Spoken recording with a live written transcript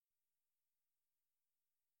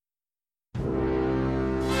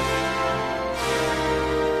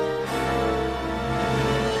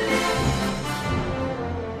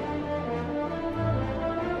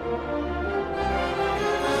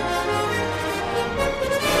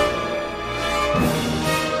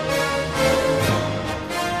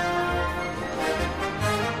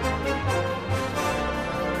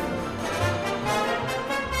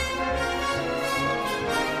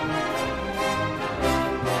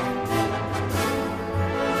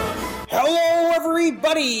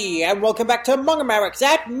everybody, and welcome back to Manga Mavericks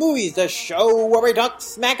at Movies, the show where we talk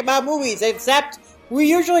smack about movies, except we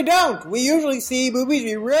usually don't. We usually see movies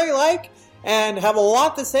we really like and have a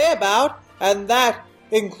lot to say about, and that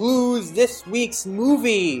includes this week's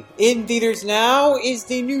movie. In theaters now is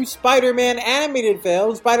the new Spider-Man animated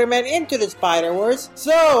film, Spider-Man Into the Spider-Verse.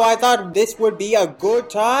 So I thought this would be a good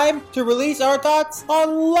time to release our thoughts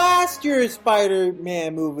on last year's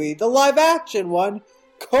Spider-Man movie, the live-action one,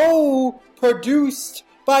 co-produced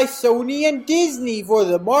by Sony and Disney for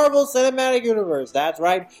the Marvel Cinematic Universe. That's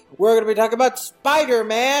right, we're going to be talking about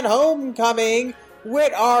Spider-Man Homecoming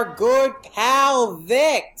with our good pal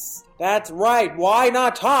Vix. That's right, why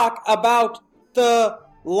not talk about the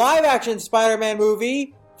live-action Spider-Man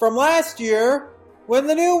movie from last year when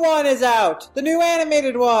the new one is out, the new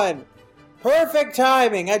animated one. Perfect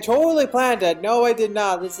timing, I totally planned it. No, I did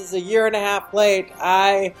not. This is a year and a half late.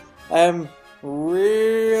 I am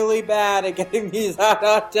really bad at getting these out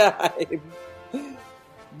on time.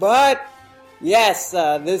 But yes,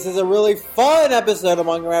 this is a really fun episode of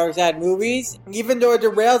Manga Mavericks at Movies. Even though it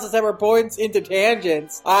derails at several points into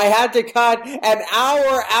tangents, I had to cut an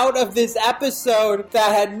hour out of this episode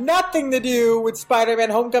that had nothing to do with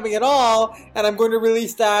Spider-Man Homecoming at all, and I'm going to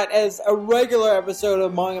release that as a regular episode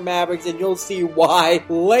of Manga Mavericks, and you'll see why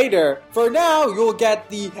later. For now, you'll get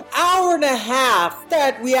the hour and a half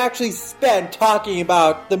that we actually spent talking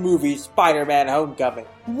about the movie Spider-Man Homecoming.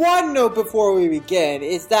 One note before we begin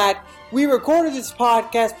is that we recorded this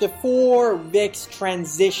podcast before Vix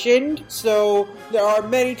transitioned, so there are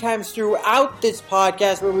many times throughout this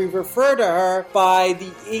podcast where we refer to her by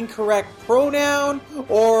the incorrect pronoun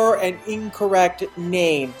or an incorrect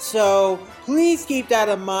name. So please keep that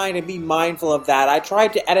in mind and be mindful of that. I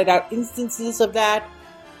tried to edit out instances of that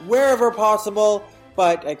wherever possible,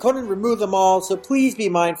 but I couldn't remove them all, so please be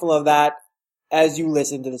mindful of that as you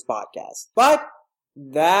listen to this podcast. But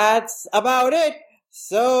that's about it.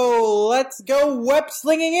 So let's go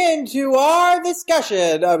web-slinging into our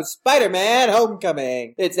discussion of Spider-Man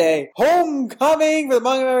Homecoming. It's a homecoming for the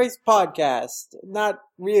Manga Mavericks podcast. Not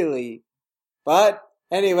really. But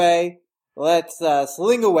anyway, let's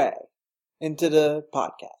sling away into the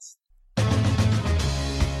podcast.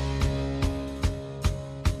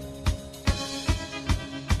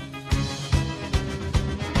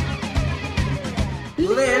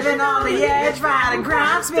 Living on the edge, riding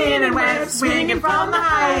ground, spinning web, swinging from the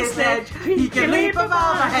highest edge. He can leap above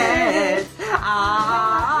our heads.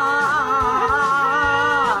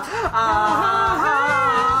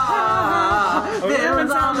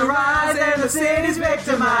 Villains on the rise and the city's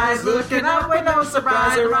victimized. Looking up with no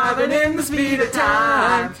surprise, arriving in the speed of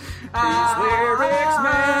time. These lyrics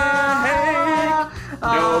make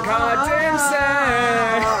no goddamn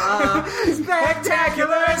sense.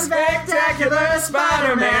 Spectacular, spectacular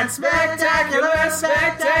Spider-Man. Spectacular,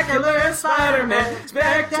 spectacular Spider-Man.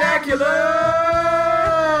 Spectacular.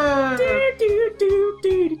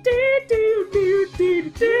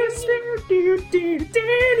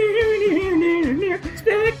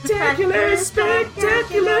 Spectacular,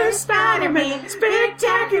 spectacular Spider-Man.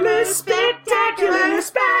 Spectacular, spectacular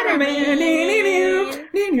Spider-Man.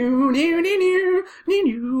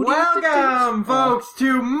 Welcome, folks,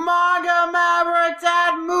 to Manga Mavericks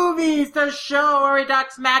at Movies, the show where we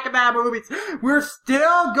talk smack about movies. We're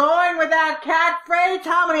still going with that catchphrase.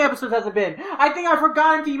 How many episodes has it been? I think I've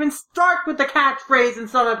forgotten to even start with the catchphrase in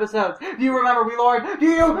some episodes. Do you remember, Lord? Do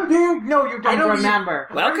you? No, you don't remember.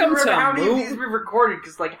 Welcome to how many of these we recorded,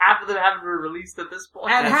 because like half of them haven't been released at this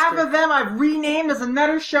point. And half of them I've renamed as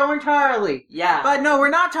another show entirely. Yeah. But no, we're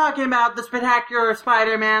not talking about the Spectacular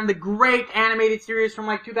Spider-Man, the great animated series from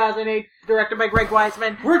like 2008, directed by Greg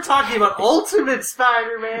Weisman. We're talking about Ultimate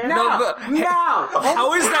Spider-Man. No.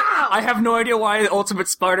 How is that? I have no idea why Ultimate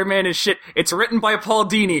Spider-Man is shit. It's written by Paul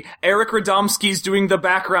Dini. Eric Radomski's doing the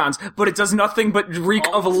backgrounds, but it does nothing but reek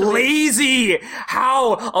of lazy.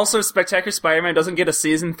 How? Also, Spectacular Spider-Man doesn't get a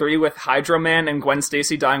season 3 with Hydro Man and Gwen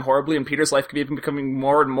Stacy dying horribly and Peter's life keep becoming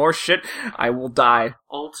more and more shit. I will die.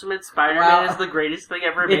 Ultimate Spider-Man is the greatest thing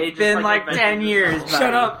ever made. It's been like 10 years, buddy.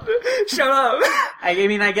 Shut up. Shut up. I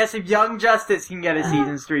mean, I guess if Young Justice can get a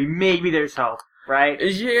season 3, maybe there's hope. right?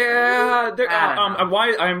 Yeah,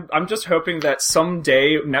 I'm just hoping that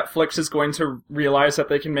someday Netflix is going to realize that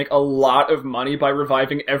they can make a lot of money by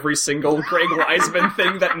reviving every single Greg Weisman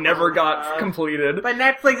thing that never got completed. But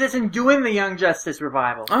Netflix isn't doing the Young Justice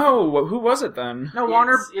revival. Oh, who was it then? No,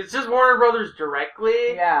 Warner. It's just Warner Brothers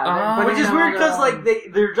directly. Yeah, which is weird because like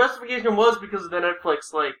their justification was because of the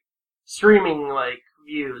Netflix streaming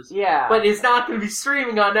views. Yeah. But it's not going to be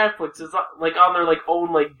streaming on Netflix. It's like on their like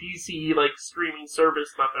own like DC like streaming service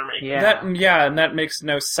that they're making. Yeah. And that makes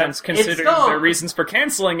no sense It's considering still- their reasons for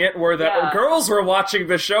canceling it were that girls were watching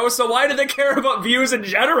the show, so why do they care about views in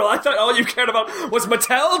general? I thought all you cared about was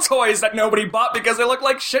Mattel toys that nobody bought because they look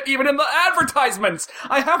like shit even in the advertisements.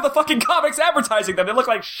 I have the fucking comics advertising them, they look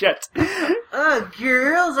like shit.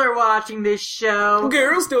 Girls are watching this show.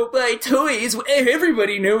 Girls don't buy toys,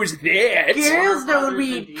 everybody knows that. Girls don't Brothers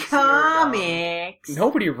read in DC are comics.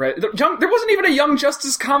 Nobody read... There wasn't even a Young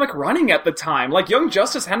Justice comic running at the time. Like, Young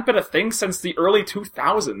Justice hadn't been a thing since the early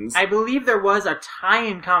 2000s. I believe there was a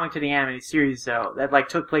tie-in comic to the animated series, though, that like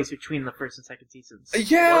took place between the first and second seasons.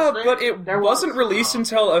 Yeah, Was there? but it There wasn't was. released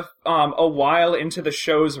until a while into the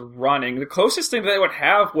show's running. The closest thing that they would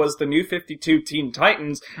have was the New 52 Teen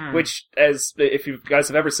Titans, which, as if you guys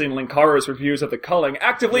have ever seen Linkara's reviews of the culling,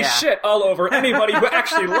 actively shit all over anybody who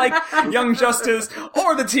actually liked Young Justice,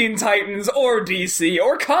 or the Teen Titans, or DC,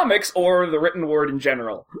 or comics, or the written word in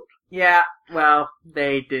general. Yeah, well,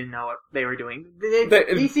 they didn't know what they were doing.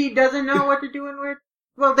 DC doesn't know what they're doing with...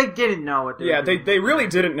 Well, they didn't know what they were doing. They really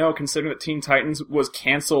didn't know, considering that Teen Titans was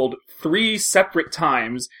canceled 3 separate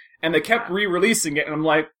times, and they kept re-releasing it, and I'm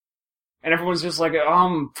like... And everyone's just like,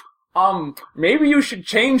 maybe you should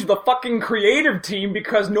change the fucking creative team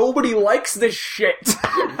because nobody likes this shit.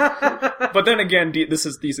 But then again, these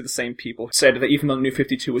are the same people who said that even though the New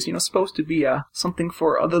 52 was, supposed to be something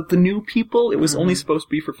for the new people, it was only supposed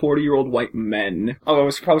to be for 40-year-old white men. Oh, I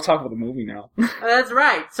was probably talking about the movie now. That's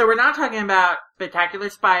right. So we're not talking about Spectacular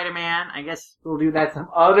Spider-Man. I guess we'll do that some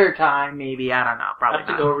other time, maybe. I don't know. I Probably have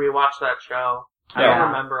to not. go rewatch that show. I Yeah. don't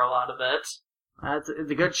remember a lot of it. It's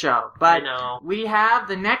a good show. But I know. we have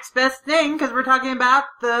the next best thing, because we're talking about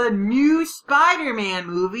the new Spider-Man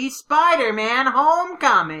movie, Spider-Man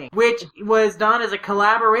Homecoming, which was done as a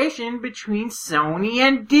collaboration between Sony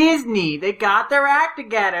and Disney. They got their act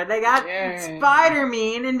together. They got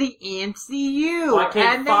Spider-Man in the MCU. Why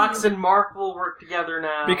can't And Fox they- and Marvel work together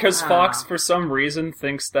now? Because Fox, for some reason,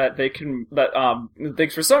 thinks that the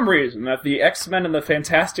X-Men and the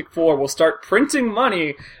Fantastic Four will start printing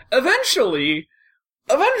money. Eventually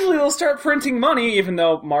they'll start printing money, even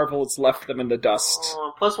though Marvel has left them in the dust.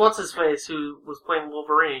 Plus, what's his face who was playing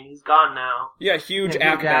Wolverine? He's gone now. Yeah, Hugh Hugh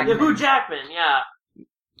Jackman. Jackman. Yeah, Hugh Jackman. Yeah,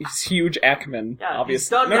 He's Hugh Jackman, yeah. obviously. He's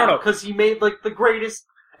done No. now because he made like the greatest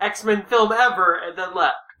X-Men film ever and then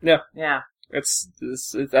left. Yeah.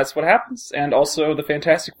 That's what happens. And also, the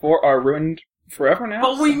Fantastic Four are ruined forever now.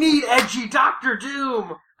 But we need edgy Doctor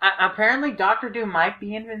Doom. Apparently, Doctor Doom might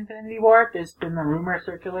be in Infinity War. There's been a rumor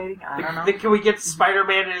circulating. I don't know. Can we get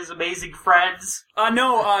Spider-Man and his amazing friends?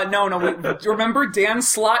 No. Remember, Dan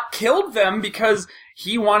Slott killed them because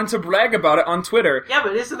he wanted to brag about it on Twitter. Yeah,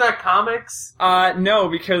 but isn't that comics? No,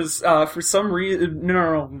 because, for some reason,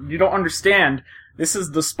 no, you don't understand. This is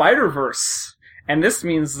the Spider-Verse. And this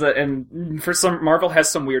means that, Marvel has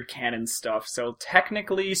some weird canon stuff, so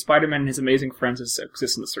technically Spider-Man and his amazing friends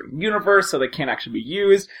exist in a certain universe, so they can't actually be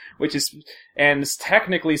used, and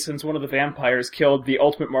technically, since one of the vampires killed the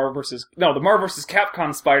ultimate the Marvel vs.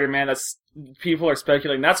 Capcom Spider-Man, people are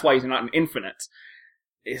speculating that's why he's not an Infinite.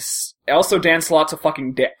 Also, Dan Slott's a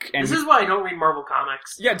fucking dick. And This is why I don't read Marvel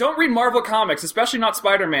comics. yeah, don't read Marvel comics, especially not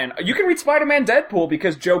Spider-Man. You can read Spider-Man Deadpool,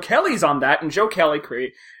 because Joe Kelly's on that, and Joe Kelly,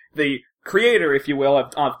 the creator, if you will,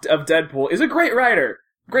 of Deadpool, is a great writer.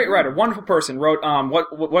 Great writer, wonderful person. Wrote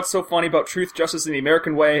What's So Funny About Truth, Justice, and the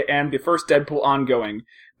American Way, and the first Deadpool ongoing.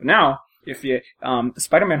 But now, if you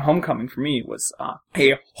Spider-Man Homecoming for me was a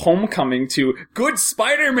homecoming to good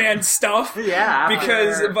Spider-Man stuff. Yeah,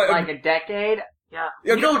 because like a decade Yeah.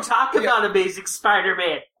 Yeah, You don't talk about Amazing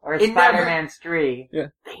Spider-Man. or It Spider-Man's 3. They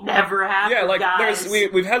never have. Yeah, like guys.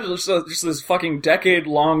 we've had just this fucking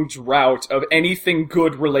decade-long drought of anything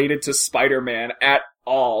good related to Spider-Man at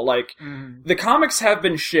all. Like the comics have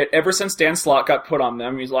been shit ever since Dan Slott got put on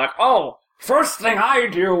them. He's like, oh, first thing I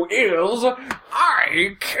do is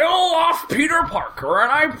I kill off Peter Parker and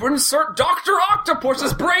I insert Dr.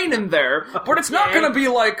 Octopus's brain in there. But it's not gonna be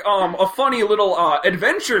like a funny little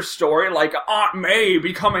adventure story like Aunt May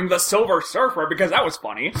becoming the Silver Surfer, because that was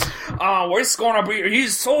funny. It's gonna be,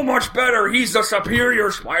 he's so much better, he's the superior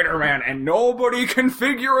Spider-Man, and nobody can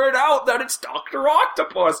figure it out that it's Dr.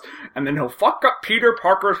 Octopus. And then he'll fuck up Peter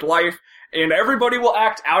Parker's life, and everybody will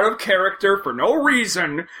act out of character for no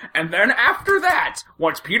reason, and then after that,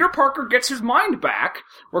 once Peter Parker gets his mind back,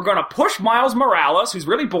 we're gonna push Miles Morales, who's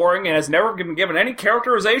really boring and has never been given any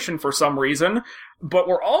characterization for some reason, But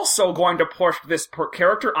we're also going to push this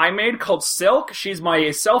character I made called Silk. She's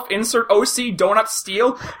my self-insert OC Donut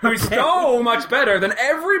Steel, who's so much better than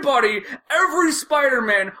every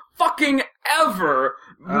Spider-Man fucking ever.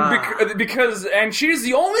 And she's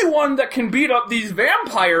the only one that can beat up these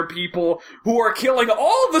vampire people who are killing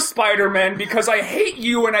all the Spider-Men because I hate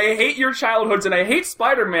you and I hate your childhoods and I hate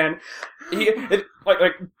Spider-Man.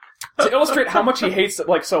 To illustrate how much he hates it,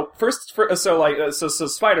 Spider-Verse,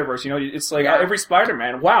 it's like every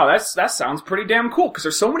Spider-Man. Wow, that sounds pretty damn cool because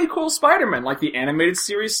there's so many cool Spider-Men, like the animated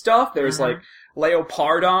series stuff. There's like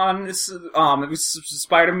Leopardon,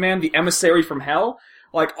 Spider-Man, the Emissary from Hell.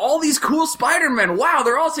 Like, all these cool Spider-Men, wow,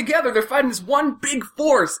 they're all together, they're fighting this one big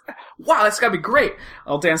force. Wow, that's gotta be great.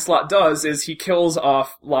 All Dan Slott does is he kills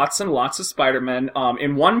off lots and lots of Spider-Men,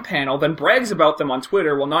 in one panel, then brags about them on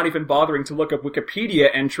Twitter while not even bothering to look up Wikipedia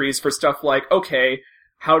entries for stuff like, okay,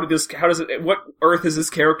 what Earth is this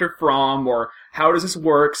character from, or how does this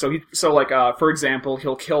work? For example,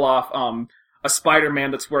 he'll kill off, a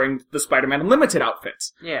Spider-Man that's wearing the Spider-Man Unlimited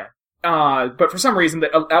outfits. Yeah. But for some reason,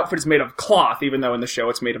 the outfit is made of cloth, even though in the show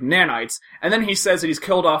it's made of nanites. And then he says that he's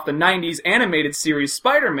killed off the 90s animated series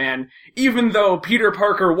Spider-Man, even though Peter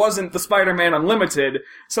Parker wasn't the Spider-Man Unlimited.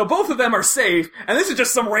 So both of them are safe, and this is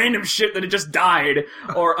just some random shit that had just died.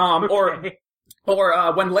 Or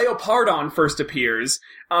when Leopardon first appears,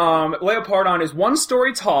 Leopardon is 1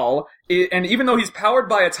 story tall, and even though he's powered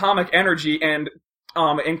by atomic energy and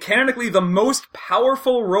canonically the most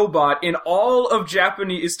powerful robot in all of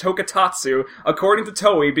Japanese tokusatsu, according to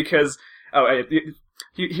Toei, because,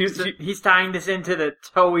 he's tying this into the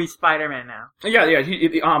Toei Spider-Man now.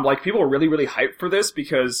 Yeah, people were really, really hyped for this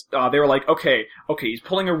because, they were like, okay, he's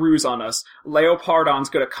pulling a ruse on us. Leopardon's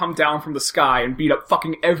gonna come down from the sky and beat up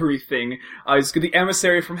fucking everything. The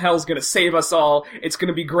Emissary from Hell's gonna save us all. It's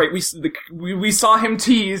gonna be great. We saw him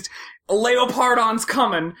teased. Leopardon's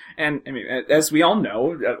coming, and I mean, as we all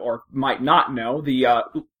know, or might not know, the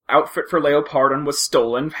outfit for Leopardon was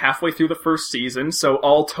stolen halfway through the first season, so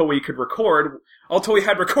all Toei had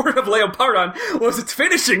recorded of Leopardon was its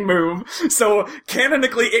finishing move, so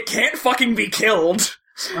canonically it can't fucking be killed.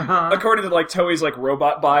 According to Toei's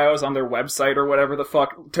robot bios on their website or whatever the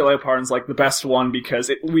fuck, Leopardon's the best one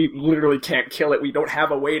because we literally can't kill it. We don't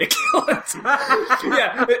have a way to kill it.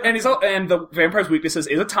 Yeah, and the vampire's weaknesses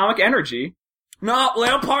is atomic energy. No,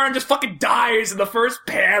 Leopardon just fucking dies in the first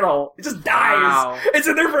panel. It just dies. Wow. It's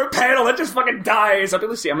in there for a panel. It just fucking dies. At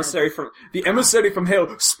least the emissary from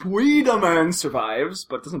Hell, Spider-Man, survives,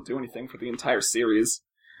 but doesn't do anything for the entire series.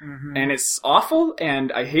 Mm-hmm. And it's awful,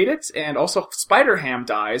 and I hate it, and also Spider-Ham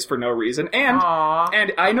dies for no reason, and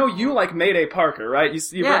I know you like Mayday Parker, right?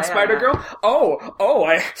 You read Spider-Girl?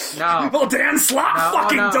 Yeah. No. Well, Dan Slott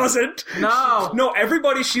doesn't! No,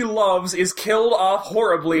 everybody she loves is killed off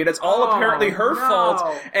horribly, and it's all apparently her fault,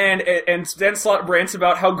 and Dan Slott rants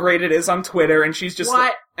about how great it is on Twitter, and she's just...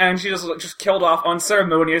 What? And she just killed off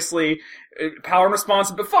unceremoniously, power and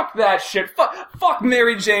responsibility, but fuck that shit, fuck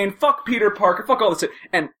Mary Jane, fuck Peter Parker, fuck all this shit.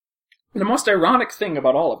 And the most ironic thing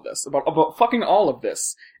about all of this, about fucking all of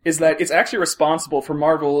this, is that it's actually responsible for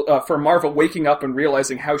Marvel waking up and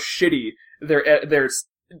realizing how shitty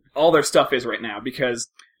all their stuff is right now, because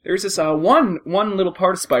there's this one little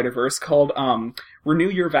part of Spider-Verse called Renew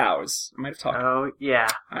Your Vows. I might have talked. Oh yeah,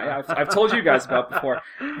 I've told you guys about before.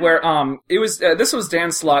 Where this was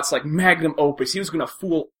Dan Slott's magnum opus. He was gonna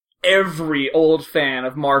fool every old fan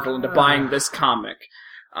of Marvel into buying this comic.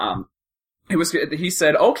 He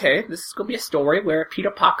said, okay, this is gonna be a story where Peter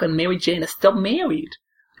Parker and Mary Jane are still married.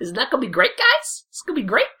 Isn't that gonna be great, guys? It's gonna be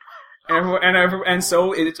great. And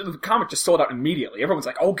so the comic just sold out immediately. Everyone's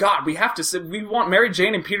like, oh god, we want Mary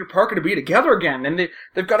Jane and Peter Parker to be together again, and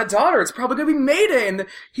they've got a daughter, it's probably gonna be Mayday, and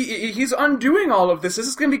he's undoing all of this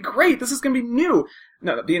is gonna be great, this is gonna be new.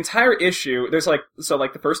 No, the entire issue, there's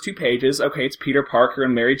the first 2 pages, okay, it's Peter Parker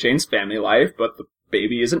and Mary Jane's family life, but the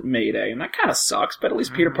baby isn't Mayday, and that kinda sucks, but at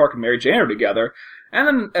least Peter Parker and Mary Jane are together. And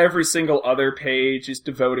then every single other page is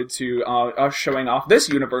devoted to us showing off this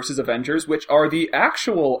universe's Avengers, which are the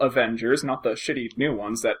actual Avengers, not the shitty new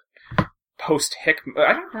ones that post-Hickman...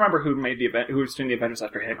 I don't remember who was doing the Avengers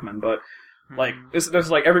after Hickman, but there's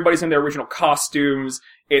everybody's in their original costumes.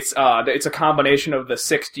 It's a combination of the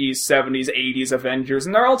 60s, 70s, 80s Avengers,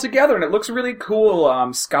 and they're all together, and it looks really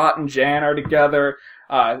cool. Scott and Jan are together.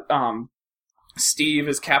 Steve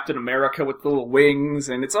is Captain America with the little wings,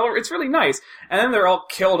 and it's really nice. And then they're all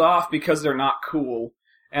killed off because they're not cool.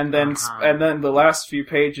 And then the last few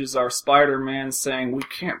pages are Spider-Man saying, we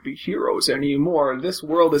can't be heroes anymore. This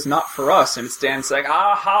world is not for us. And it's Dan saying,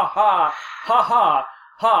 ha ha ha, ha ha,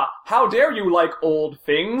 Ha! How dare you like old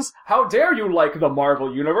things? How dare you like the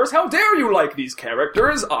Marvel Universe? How dare you like these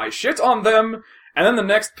characters? I shit on them! And then the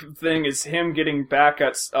next thing is him getting back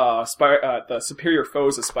at the Superior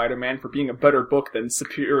Foes of Spider-Man for being a better book than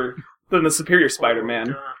the Superior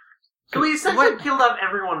Spider-Man. So he essentially killed off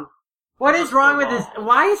everyone. What is wrong with this?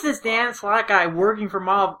 Why is this Dan Slott guy working for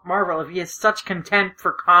Marvel if he has such contempt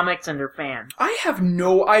for comics and their fans? I have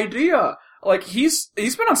no idea. Like, he's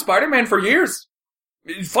been on Spider-Man for years.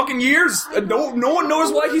 Fucking years. No one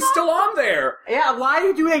knows why he's still on there. Yeah,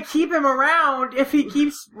 why do they keep him around if he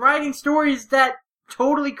keeps writing stories that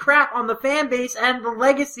totally crap on the fan base and the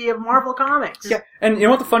legacy of Marvel Comics? Yeah, and you know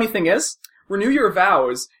what the funny thing is? Renew Your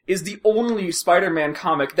Vows is the only Spider-Man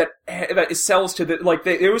comic that sells to the, like,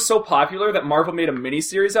 it was so popular that Marvel made a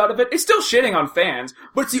miniseries out of it. It's still shitting on fans,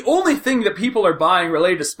 but it's the only thing that people are buying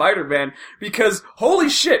related to Spider-Man because, holy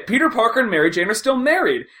shit, Peter Parker and Mary Jane are still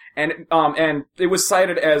married. And it was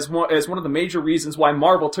cited as one of the major reasons why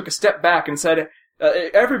Marvel took a step back and said,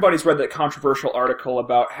 everybody's read that controversial article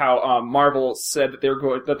about how, Marvel said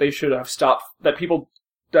that they should have stopped, that people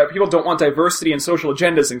don't want diversity and social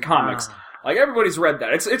agendas in comics. Like, everybody's read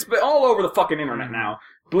that. It's been all over the fucking internet now.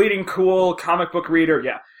 Bleeding Cool, Comic Book Reader,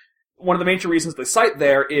 yeah. One of the major reasons they cite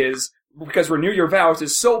there is because Renew Your Vows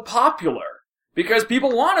is so popular. Because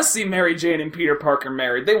people want to see Mary Jane and Peter Parker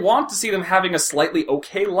married. They want to see them having a slightly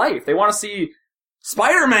okay life. They want to see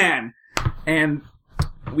Spider-Man! And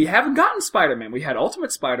we haven't gotten Spider-Man. We had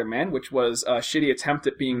Ultimate Spider-Man, which was a shitty attempt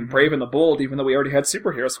at being Brave and the Bold, even though we already had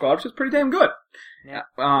Superhero Squad, which was pretty damn good. Yeah.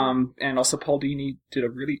 And also Paul Dini did a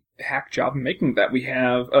really hack job in making that. We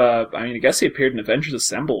have, I guess he appeared in Avengers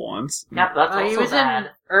Assemble once. Yeah, that's also he was bad. in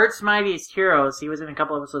Earth's Mightiest Heroes. He was in a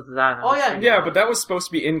couple episodes of that. Oh, yeah. Yeah, but that was supposed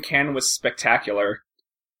to be in canon with Spectacular.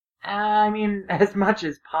 I mean, as much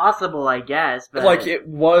as possible, I guess. But Like, it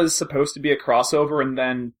was supposed to be a crossover, and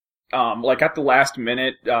then, at the last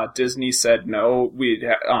minute, Disney said no.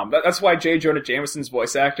 That's why J. Jonah Jameson's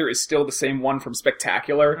voice actor is still the same one from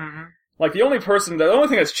Spectacular. Mm-hmm. Like, the only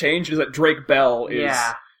thing that's changed is that Drake Bell is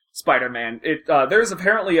Spider-Man. There's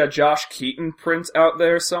apparently a Josh Keaton print out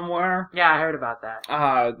there somewhere. Yeah, I heard about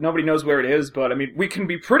that. Nobody knows where it is, but, I mean, we can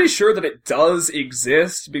be pretty sure that it does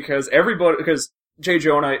exist, because J.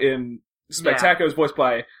 Jonah in Spectacular is voiced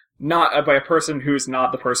by a person who's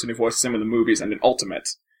not the person who voices him in the movies and in Ultimate.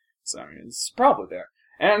 So, I mean, it's probably there.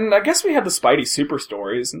 And I guess we had the Spidey Super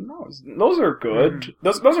Stories, and those are good.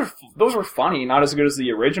 Those are funny, not as good as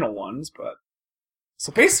the original ones, but...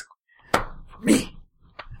 So basically, for me,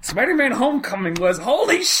 Spider-Man Homecoming was,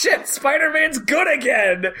 holy shit, Spider-Man's good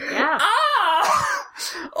again! Yeah. Ah!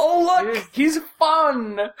 Oh look, he's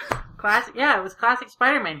fun! It was classic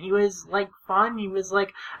Spider-Man. He was, like, fun. He was,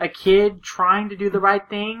 like, a kid trying to do the right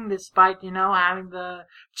thing, despite, having the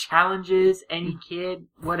challenges any kid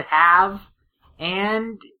would have.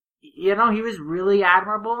 And, he was really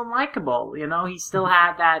admirable and likable. He still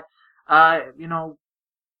had that,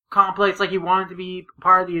 complex, like he wanted to be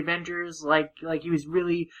part of the Avengers, like he was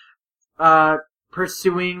really,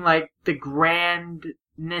 pursuing, like, the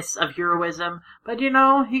grandness of heroism. But, he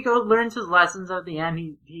learns his lessons at the end.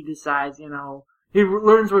 He decides, he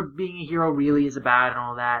learns what being a hero really is about and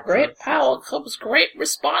all that. Great power comes great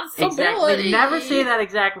responsibility. Exactly. They never say that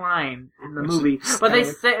exact line in the movie,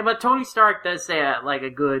 but Tony Stark does say a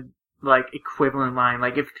good, like, equivalent line.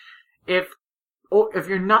 Like, if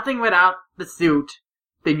you're nothing without the suit,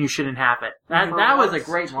 then you shouldn't have it. That was a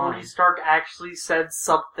great Tony line. Stark actually said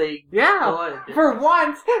something Yeah. good. For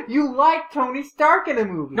once, you liked Tony Stark in a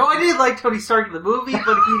movie. No, I did like Tony Stark in the movie,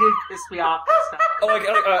 but he did piss me off this time.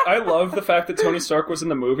 I love the fact that Tony Stark was in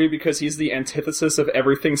the movie because he's the antithesis of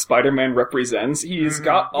everything Spider-Man represents. He's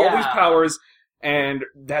got all these powers and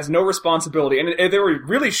has no responsibility. And they were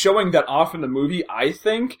really showing that off in the movie, I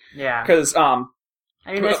think. Yeah. Because,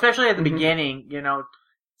 especially at the beginning,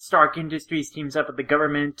 Stark Industries teams up with the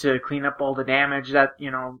government to clean up all the damage that,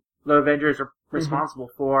 the Avengers are responsible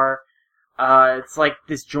for. It's like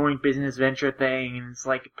this joint business venture thing, and it's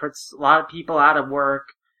like it puts a lot of people out of work.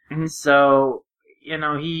 Mm-hmm. So,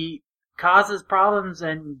 he causes problems,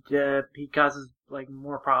 and he causes, like,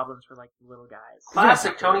 more problems for, like, the little guys.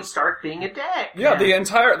 Classic Tony Stark being a dick. Yeah, the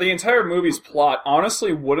entire movie's plot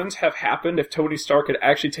honestly wouldn't have happened if Tony Stark had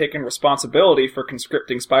actually taken responsibility for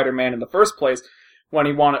conscripting Spider-Man in the first place. When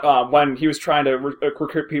he was trying to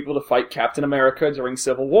recruit people to fight Captain America during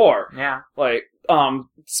Civil War. Yeah. Like,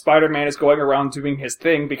 Spider-Man is going around doing his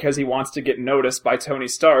thing because he wants to get noticed by Tony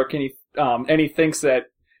Stark, and he thinks that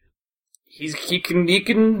he can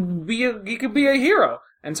be a hero.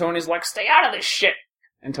 And Tony's like, stay out of this shit!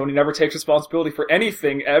 And Tony never takes responsibility for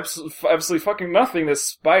anything, absolutely fucking nothing that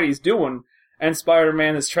Spidey's doing. and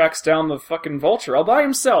Spider-Man tracks down the fucking Vulture all by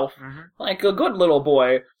himself, like a good little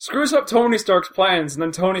boy, screws up Tony Stark's plans, and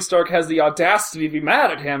then Tony Stark has the audacity to be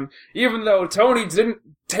mad at him, even though Tony didn't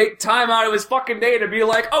take time out of his fucking day to be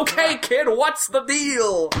like, okay, kid, what's the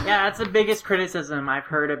deal? Yeah, that's the biggest criticism I've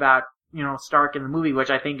heard about, Stark in the movie, which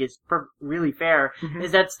I think is really fair,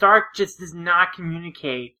 is that Stark just does not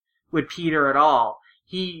communicate with Peter at all.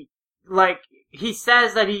 He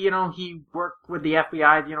says that he worked with the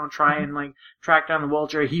FBI to, try and, track down the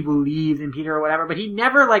Vulture. He believed in Peter or whatever, but he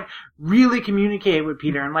never, really communicated with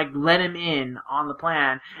Peter and, let him in on the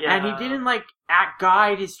plan. Yeah. And he didn't,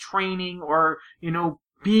 guide his training or,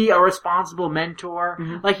 be a responsible mentor.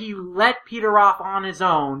 He let Peter off on his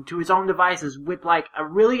own, to his own devices, with, a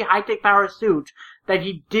really high-tech power suit that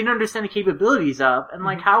he didn't understand the capabilities of.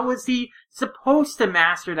 And, how was he supposed to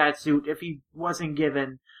master that suit if he wasn't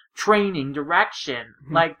given training, direction?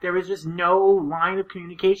 There was just no line of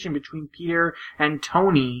communication between Peter and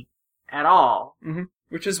Tony at all.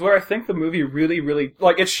 Which is where I think the movie really, really,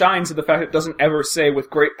 it shines in the fact that it doesn't ever say, with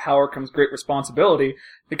great power comes great responsibility,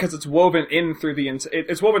 because it's woven in through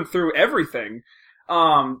it's woven through everything.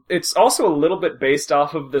 It's also a little bit based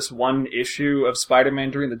off of this one issue of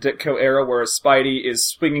Spider-Man during the Ditko era, where Spidey is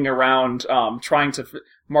swinging around, trying to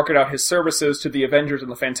market out his services to the Avengers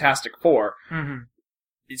and the Fantastic Four.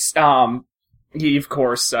 It's, he, of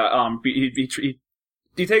course,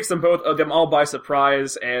 he takes them all by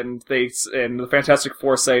surprise, and the Fantastic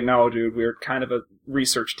Four say, no, dude, we're kind of a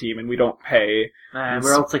research team, and we don't pay.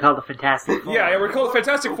 We're also called the Fantastic Four. Yeah, we're called the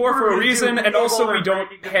Fantastic Four for a reason, and also we don't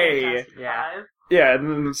pay. Yeah. Yeah, and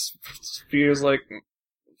then Peter's like,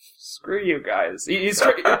 screw you guys. He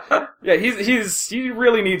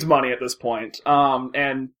really needs money at this point.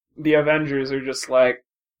 And the Avengers are just like,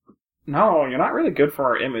 no, you're not really good for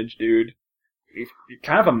our image, dude. You're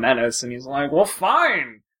kind of a menace. And he's like, well,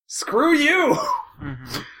 fine. Screw you.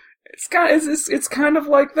 It's kind of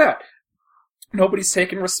like that. Nobody's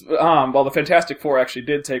taking the Fantastic Four actually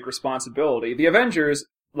did take responsibility. The Avengers,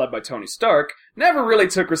 led by Tony Stark, never really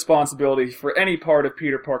took responsibility for any part of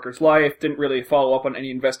Peter Parker's life, didn't really follow up on any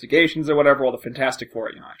investigations or whatever, while the Fantastic Four,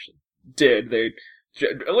 actually did.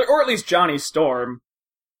 Or at least Johnny Storm,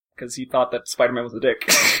 because he thought that Spider-Man was a dick.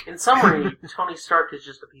 In summary, Tony Stark is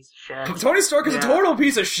just a piece of shit. Tony Stark is a total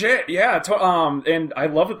piece of shit, yeah. And I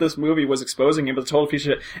love that this movie was exposing him as a total piece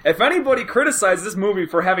of shit. If anybody criticized this movie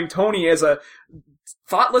for having Tony as a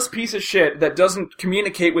thoughtless piece of shit that doesn't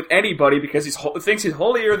communicate with anybody because he thinks he's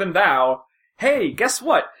holier than thou, hey, guess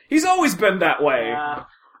what? He's always been that way. Yeah.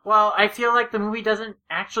 Well, I feel like the movie doesn't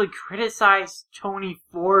actually criticize Tony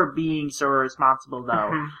for being so irresponsible,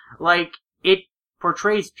 though. It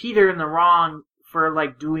portrays Peter in the wrong for,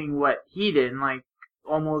 doing what he did, and,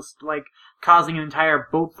 almost, causing an entire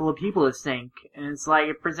boat full of people to sink. And it's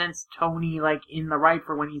it presents Tony, in the right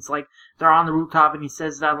for when he's, they're on the rooftop and he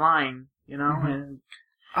says that line, and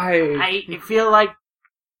I feel like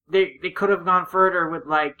they could have gone further with,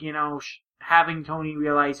 having Tony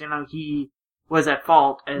realize, he was at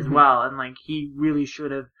fault as well, and, he really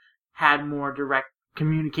should have had more direct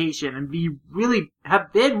communication and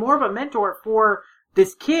have been more of a mentor for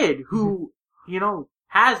this kid who,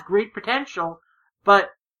 has great potential,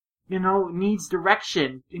 but, needs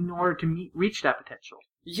direction in order to reach that potential.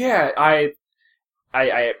 Yeah,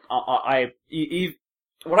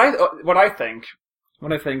 what I think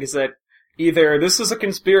is that either this is a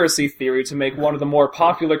conspiracy theory to make one of the more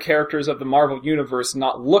popular characters of the Marvel Universe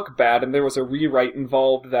not look bad, and there was a rewrite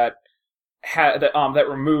involved that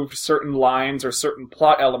removed certain lines or certain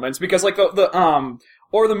plot elements, because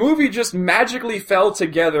or the movie just magically fell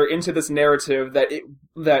together into this narrative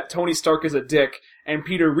that Tony Stark is a dick, and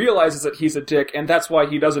Peter realizes that he's a dick, and that's why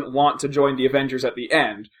he doesn't want to join the Avengers at the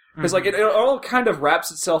end. Because it all kind of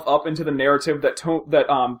wraps itself up into the narrative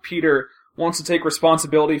that Peter wants to take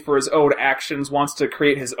responsibility for his own actions, wants to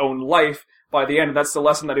create his own life by the end, and that's the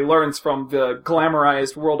lesson that he learns from the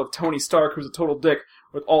glamorized world of Tony Stark, who's a total dick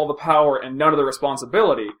with all the power and none of the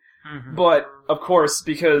responsibility. But, of course,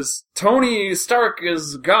 because Tony Stark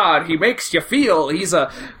is God, he makes you feel he's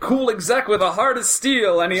a cool exec with a heart of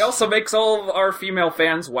steel, and he also makes all of our female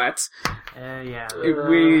fans wet. Yeah.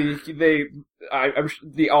 The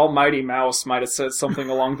almighty mouse might have said something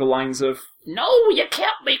along the lines of, No, you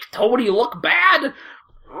can't make Tony look bad.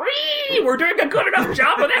 We're doing a good enough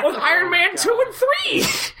job of that with Iron Man 2 and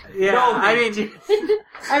 3. Yeah, I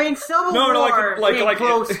mean, Civil War came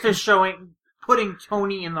close to putting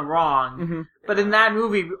Tony in the wrong. But in that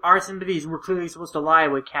movie, our sympathies were clearly supposed to lie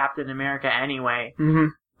with Captain America anyway.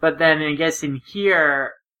 But then I guess in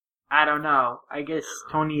here, I don't know. I guess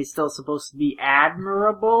Tony is still supposed to be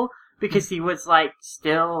admirable, because he was like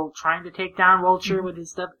still trying to take down Vulture with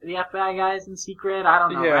his the FBI guys in secret. I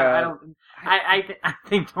don't know. Yeah. I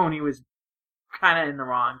think Tony was kind of in the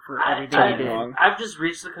wrong for everything he did. I've just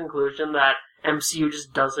reached the conclusion that MCU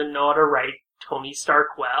just doesn't know how to write Tony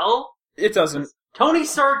Stark well. It doesn't. Tony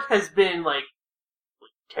Stark has been like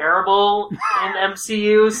terrible in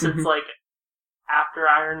MCU since like after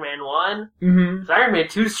Iron Man 1. Mm-hmm. Iron Man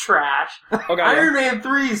 2's trash. Okay, Iron Man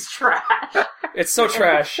 3's trash. it's so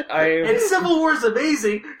trash. And Civil War's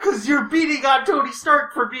amazing because you're beating on Tony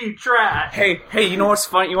Stark for being trash. Hey, you know what's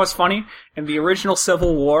funny? In the original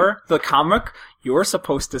Civil War, the comic, you were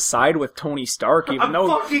supposed to side with Tony Stark, even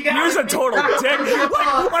though he was a total dick.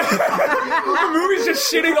 The movie's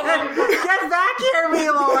just shitting all. Get back here, me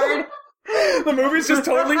lord! The movie's just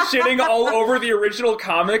totally shitting all over the original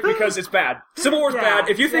comic because it's bad. Civil War's bad.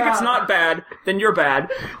 If you think it's not bad, then you're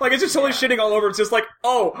bad. Like, it's just totally shitting all over. It's just like,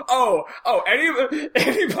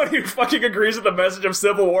 anybody who fucking agrees with the message of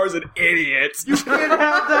Civil War is an idiot. You can't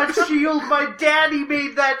have that shield. My daddy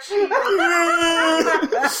made that shield.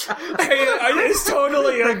 It's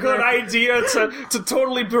totally a good idea to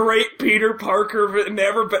totally berate Peter Parker and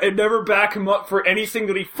never back him up for anything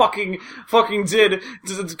that he fucking did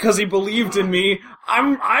because he believed in me.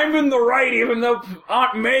 I'm in the right, even though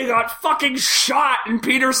Aunt May got fucking shot and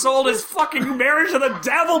Peter sold his fucking marriage to the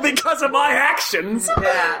devil because of my actions.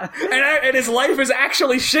 Yeah. And his life is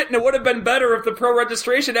actually shit, and it would have been better if the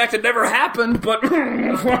Pro-Registration Act had never happened, but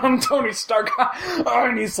I'm Tony Stark.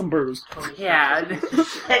 I need some booze. Yeah.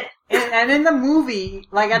 And in the movie,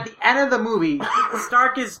 like at the end of the movie,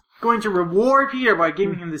 Stark is going to reward Peter by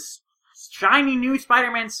giving him this shiny new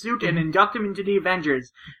Spider-Man suit and induct him into the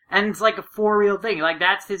Avengers. And it's like a for-real thing. Like,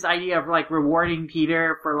 that's his idea of, like, rewarding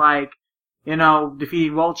Peter for, like, you know,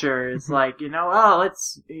 defeating Vulture. It's like, you know,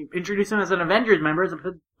 let's introduce him as an Avengers member as a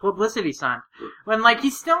publicity stunt. When, like,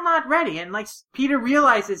 he's still not ready. And, like, Peter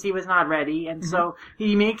realizes he was not ready. And so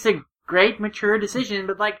he makes a great, mature decision.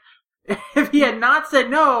 But, like, if he had not said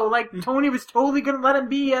no, like, Tony was totally gonna let him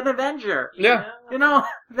be an Avenger. Yeah. You know?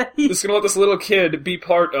 Just gonna let this little kid be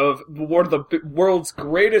part of one of the world's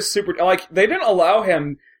greatest super... Like, they didn't allow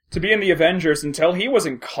him to be in the Avengers until he was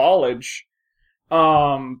in college.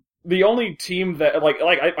 The only team that...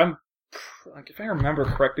 I'm if I remember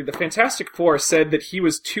correctly, the Fantastic Four said that he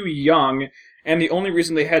was too young, and the only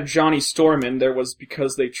reason they had Johnny Storm in there was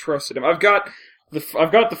because they trusted him. I've got the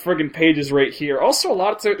friggin' pages right here. Also,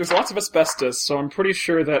 there's lots of asbestos, so I'm pretty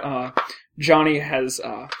sure that Johnny has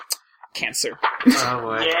cancer. Oh,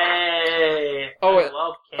 boy. Yay! I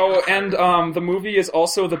love cancer. And the movie is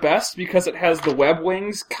also the best because it has the web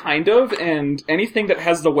wings, kind of, and anything that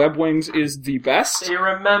has the web wings is the best. They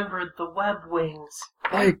remembered the web wings.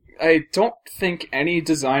 I don't think any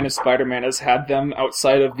design of Spider-Man has had them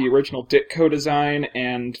outside of the original Ditko design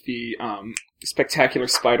and the Spectacular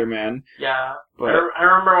Spider-Man. Yeah. But I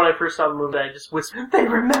remember when I first saw the movie, I just whispered, they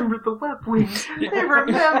remember the web wings. They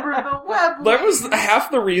remember the web wings. That was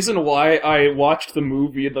half the reason why I watched the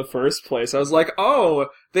movie in the first place. I was like, oh,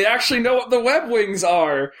 they actually know what the web wings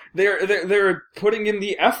are. They're putting in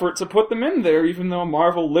the effort to put them in there, even though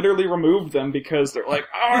Marvel literally removed them because they're like,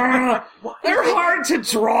 they're hard to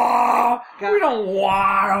draw. We don't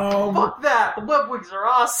want them. Fuck that. The web wings are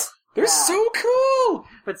awesome. They're so cool.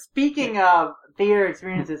 But speaking of theater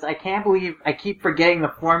experiences, I can't believe I keep forgetting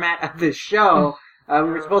the format of this show. We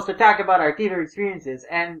were supposed to talk about our theater experiences,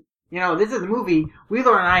 and, you know, this is a movie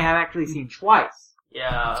Wheeler and I have actually seen twice.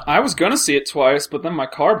 Yeah. I was gonna see it twice, but then my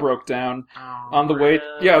car broke down on the way.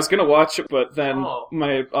 Yeah, I was gonna watch it, but then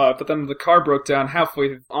the car broke down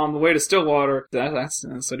halfway on the way to Stillwater. So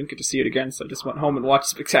I didn't get to see it again. So I just went home and watched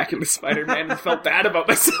Spectacular Spider-Man and felt bad about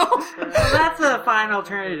myself. Well, that's a fine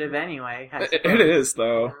alternative anyway. It is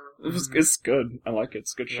though. It's good. I like it.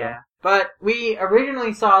 It's a good show. Yeah. But we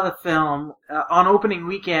originally saw the film on opening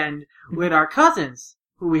weekend with our cousins,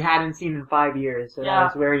 who we hadn't seen in 5 years, so that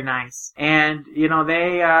was very nice. And, you know,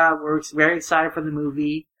 they were very excited for the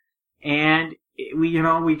movie, and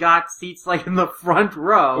we got seats like in the front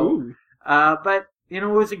row. Ooh. But, you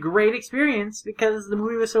know, it was a great experience because the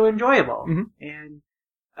movie was so enjoyable. Mm-hmm.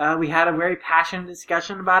 And we had a very passionate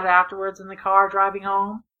discussion about it afterwards in the car driving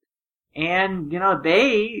home. And, you know,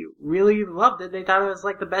 they really loved it. They thought it was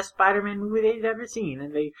like the best Spider-Man movie they'd ever seen.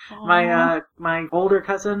 And my older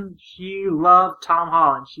cousin, she loved Tom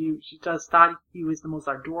Holland. She just thought he was the most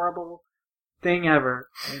adorable thing ever.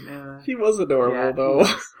 And, he was adorable though.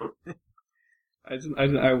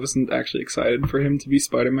 I wasn't actually excited for him to be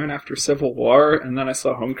Spider-Man after Civil War, and then I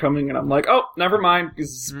saw Homecoming, and I'm like, oh, never mind.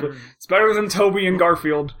 It's better than Tobey and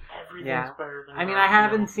Garfield. Everything's Yeah. better than I mean, I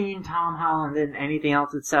Garfield. haven't seen Tom Holland in anything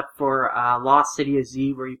else except for Lost City of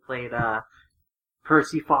Z, where he played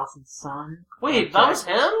Percy Fawcett's son. Wait, that was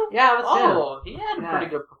him? Yeah, it was him. Oh, he had a Yeah. pretty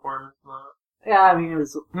good performance in that. Yeah, I mean, it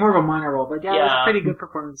was more of a minor role, but yeah, it was a Yeah. pretty good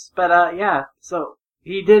performance. But yeah, so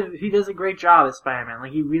he does a great job as Spider-Man.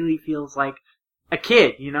 Like, he really feels like a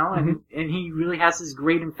kid, you know, and he really has this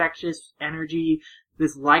great infectious energy,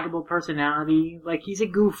 this likable personality. Like, he's a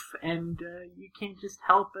goof, and you can't just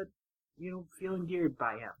help but, feel endeared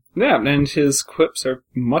by him. Yeah, and his quips are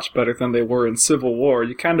much better than they were in Civil War.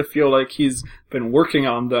 You kind of feel like he's been working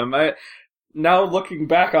on them. Now looking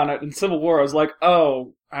back on it, in Civil War, I was like,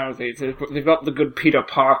 oh, they've got the good Peter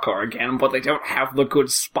Parker again, but they don't have the good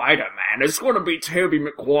Spider-Man. It's going to be Tobey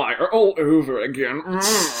Maguire all over again.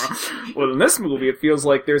 Well, in this movie, it feels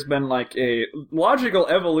like there's been like a logical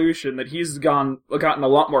evolution that he's gotten a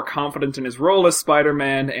lot more confident in his role as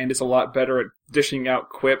Spider-Man and is a lot better at dishing out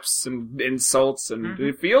quips and insults, and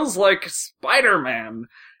it feels like Spider-Man.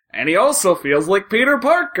 And he also feels like Peter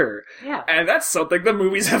Parker. Yeah. And that's something the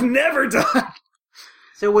movies have never done.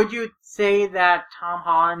 So would you say that Tom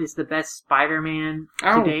Holland is the best Spider-Man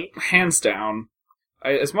to date? Hands down.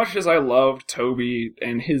 As much as I loved Tobey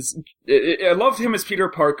and I loved him as Peter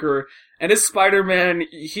Parker, and as Spider-Man,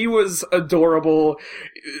 he was adorable.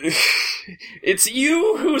 It's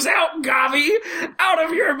you who's out, Gavi! Out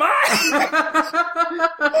of your mind!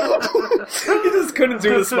 He just couldn't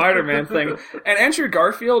do the Spider-Man thing. And Andrew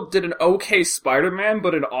Garfield did an okay Spider-Man,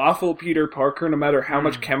 but an awful Peter Parker, no matter how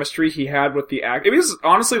much chemistry he had with the act. It was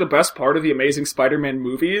honestly the best part of the Amazing Spider-Man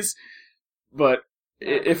movies, but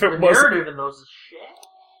if it the was... narrative in those is shit.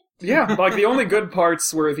 Yeah, like the only good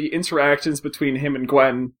parts were the interactions between him and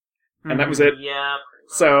Gwen, and that was it. Yeah.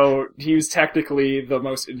 So he was technically the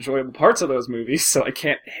most enjoyable parts of those movies, so I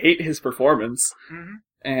can't hate his performance.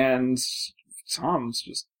 And Tom's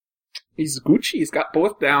he's Gucci, he's got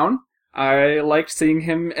both down. I liked seeing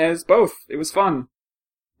him as both. It was fun.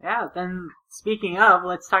 Yeah, then speaking of,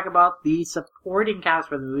 let's talk about the supporting cast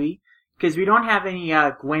for the movie. Because we don't have any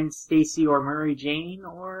Gwen Stacy or Mary Jane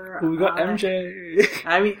or... We got MJ.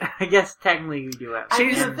 I mean, I guess technically we do have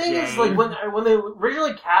The thing is, like, when they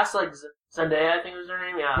originally cast, like, Zendaya, I think was her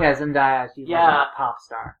name, Yeah, Zendaya, she's like a pop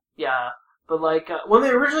star. Yeah, but, like, when they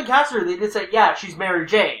originally cast her, they did say, yeah, she's Mary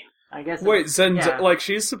Jane. I guess... Wait,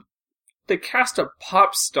 Zendaya, they cast a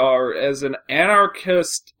pop star as an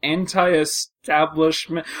anarchist,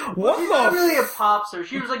 anti-establishment... What She's the not really a pop star,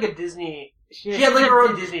 she was like a Disney... She had like her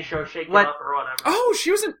own Disney show, Shake It Up or whatever. Oh,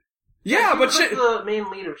 she was in... Yeah, she but was like the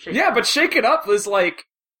main lead of Shake It Up. Yeah, but Shake It Up was like...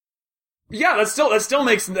 Yeah, that still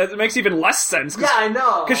makes even less sense. Yeah, I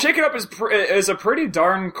know. Because Shake It Up is a pretty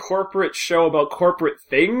darn corporate show about corporate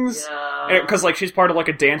things. Yeah. Because like she's part of like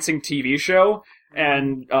a dancing TV show,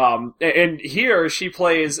 and here she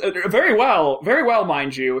plays very well,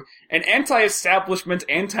 mind you, an anti-establishment,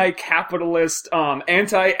 anti-capitalist,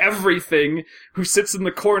 anti-everything who sits in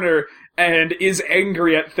the corner and is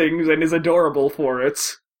angry at things and is adorable for it.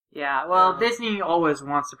 Yeah, well, Disney always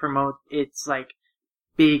wants to promote its, like,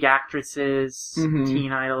 big actresses,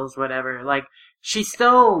 teen idols, whatever. Like, she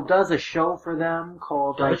still does a show for them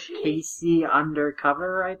called, Casey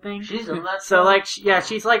Undercover, I think. She's in that So, show? like,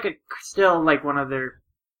 she's, like, still, like, one of their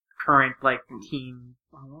current, like, teen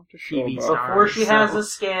TV stars. Before she has a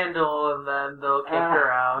scandal, and then they'll kick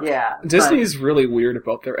her out. Yeah. Disney's really weird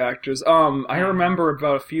about their actors. I remember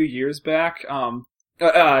about a few years back,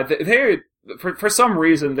 for some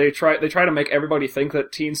reason they try to make everybody think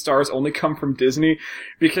that teen stars only come from Disney,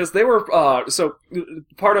 because they were so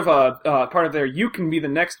part of their "you can be the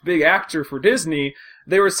next big actor for Disney."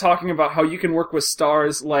 They were talking about how you can work with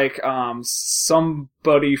stars like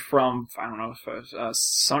somebody from, I don't know,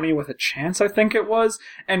 Sonny with a Chance, I think it was,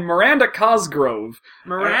 and Miranda Cosgrove.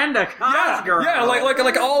 Miranda Cosgrove. Yeah,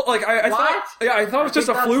 like all like I thought. Yeah, I thought it was just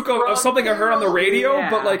a fluke of something I heard on the radio. Yeah.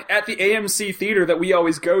 But like at the AMC theater that we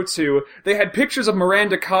always go to, they had pictures of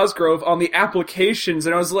Miranda Cosgrove on the applications,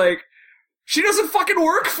 and I was like, she doesn't fucking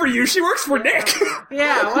work for you. She works for Nick.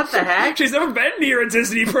 Yeah, what the heck? She's never been near a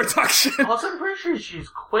Disney production. Also, I'm pretty sure she's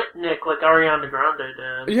quit Nick like Ariana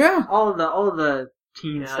Grande did. Yeah. All the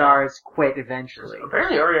teen stars quit eventually.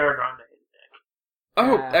 Apparently Ariana Grande hated Nick.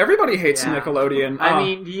 Oh, everybody hates Yeah. Nickelodeon. I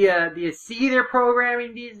mean, do you see their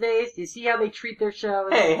programming these days? Do you see how they treat their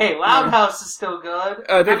shows? Hey, Loud House is still good.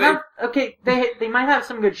 They might have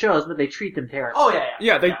some good shows, but they treat them terribly. Oh,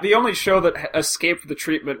 yeah. The only show that escaped the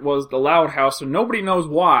treatment was The Loud House, and nobody knows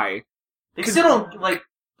why. They still don't, like,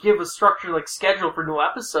 give a structured like schedule for new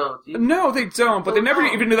episodes. No, they don't, but they never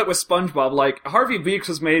No. even do that with SpongeBob. Like, Harvey Beaks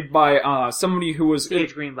was made by somebody who was...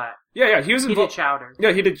 Sage Greenblatt. Yeah, he was He did involved... Chowder.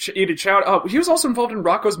 Yeah, he did Chowder. He was also involved in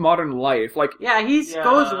Rocko's Modern Life. Like, Yeah, Yeah.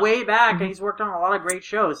 goes way back, and he's worked on a lot of great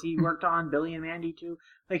shows. He worked on Billy and Mandy, too.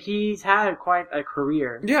 Like, he's had quite a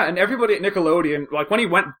career. yeah, and everybody at Nickelodeon, like, when he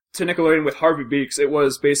went to Nickelodeon with Harvey Beaks, it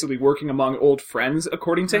was basically working among old friends,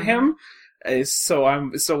 according to him.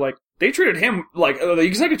 So they treated him like, the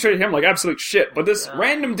executive treated him like absolute shit, but this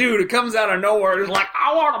random dude who comes out of nowhere is like,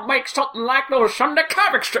 I want to make something like those Sunday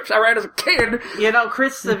comic strips I read as a kid. You know,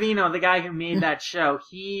 Chris Savino, the guy who made that show,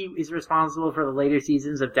 he is responsible for the later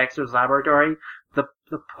seasons of Dexter's Laboratory, the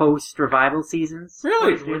post-revival seasons.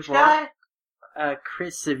 Really? Which guy?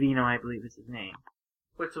 Chris Savino, I believe is his name.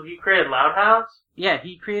 Wait, so he created Loud House? Yeah,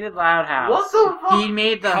 he created Loud House. What the fuck? He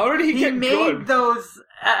made the. How did he get made good? those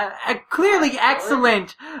clearly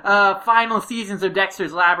excellent final seasons of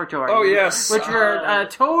Dexter's Laboratory. Oh, yes. which are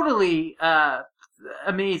totally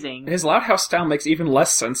amazing. His Loud House style makes even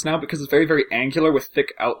less sense now because it's very, very angular with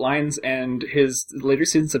thick outlines, and his later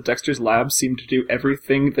seasons of Dexter's Lab seem to do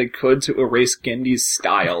everything they could to erase Gendy's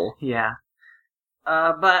style. Yeah.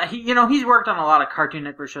 But he's worked on a lot of Cartoon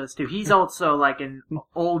Network shows too. He's also like an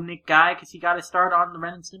old Nick guy because he got his start on the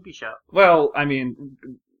Ren and Stimpy show. Well, I mean,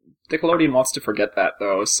 Nickelodeon wants to forget that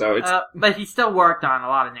though, so it's But he still worked on a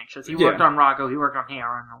lot of Nick shows. He worked on Rocco. He worked on Hey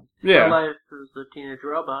Arnold. yeah. Life is the Teenage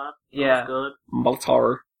Robot. Yeah. That's good.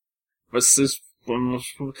 Moltar. But his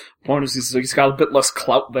point is he's got a bit less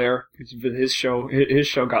clout there. His show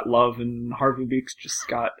got love, and Harvey Beaks just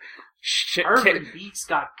got shit. Harvey Beaks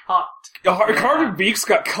got cucked. Harvey Beaks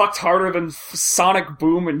got cucked harder than Sonic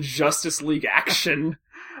Boom and Justice League Action.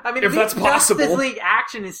 I mean, If at that's least Justice possible. League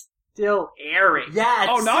Action is still airing. Yeah.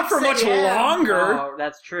 Oh, it's not for 6 much a.m. longer. Oh,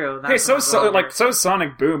 that's true. Hey, so That's not longer. is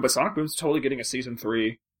Sonic Boom, but Sonic Boom's totally getting a season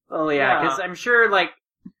 3. Oh yeah, because I'm sure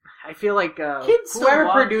I feel like Kids still whoever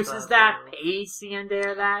watch produces that though. pays the end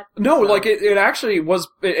of that. No, like it actually was.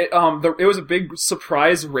 It was a big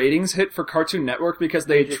surprise ratings hit for Cartoon Network because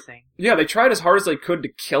they Interesting. they tried as hard as they could to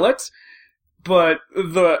kill it, but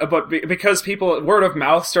because word of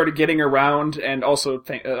mouth started getting around, and also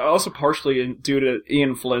partially due to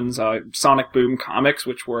Ian Flynn's Sonic Boom comics,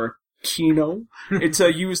 which were Kino. It's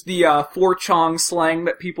used the 4-chong slang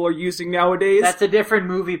that people are using nowadays. That's a different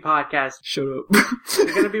movie podcast. Shut up.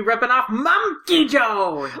 We're gonna be ripping off Monkey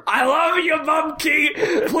Joe. I love you, Monkey.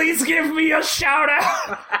 Please give me a shout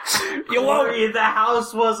out. You won't. Corey, the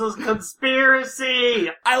house was a conspiracy.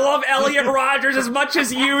 I love Elliot Rodgers as much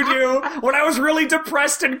as you do. When I was really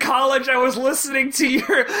depressed in college, I was listening to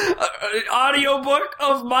your audiobook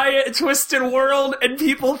of My Twisted World, and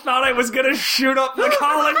people thought I was gonna shoot up the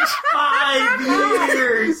college. 5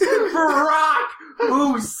 years. Barack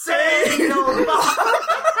Hussein.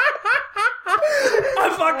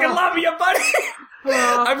 I fucking love you, buddy.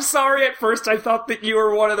 I'm sorry. At first, I thought that you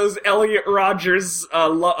were one of those Elliot Rodgers,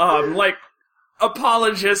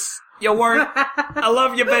 apologists. You weren't. I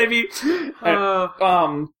love you, baby. What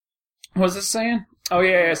was this saying? Oh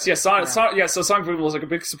yeah, so Sonic Boom was like a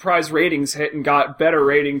big surprise ratings hit and got better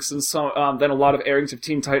ratings than a lot of airings of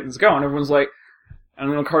Teen Titans Go, and everyone's like, and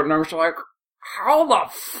then the Cartoon Network's like, how the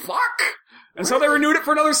fuck? And so they renewed it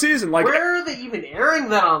for another season. Like, Where are they even airing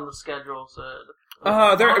that on the schedule?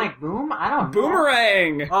 they're Sonic Boom? I don't know.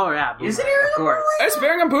 Boomerang. Oh yeah, Boomerang, Is it airing of course. It's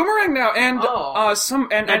bearing on Boomerang now, and Oh.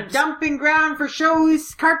 A dumping ground for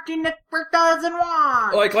shows Cartoon Network doesn't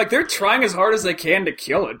want. like they're trying as hard as they can to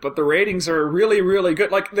kill it, but the ratings are really, really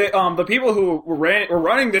good. Like the people who were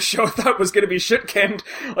running this show thought it was going to be shit canned.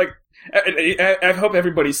 Like, I hope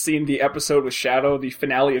everybody's seen the episode with Shadow, the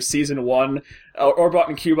finale of season 1. Orbot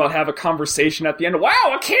and Cubot have a conversation at the end. Wow,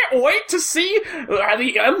 I can't wait to see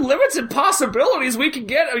the unlimited possibilities we can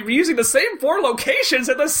get of using the same 4 locations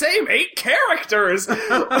and the same 8 characters.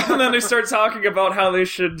 And then they start talking about how they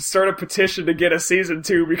should start a petition to get a season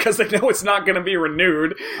 2 because they know it's not going to be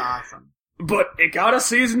renewed. Awesome. But it got a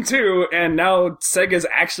season 2, and now Sega's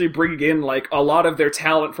actually bringing in, like, a lot of their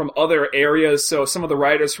talent from other areas, so some of the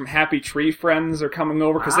writers from Happy Tree Friends are coming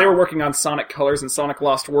over, because they were working on Sonic Colors and Sonic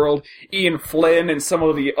Lost World. Ian Flynn and some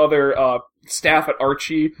of the other, staff at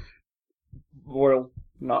Archie. Well,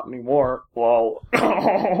 not anymore. Well,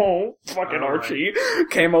 fucking Archie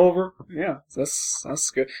came over. Yeah,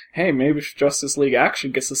 that's good. Hey, maybe Justice League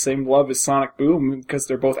Action gets the same love as Sonic Boom because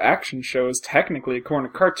they're both action shows, technically,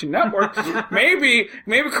 according to Cartoon Network. maybe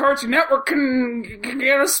Cartoon Network can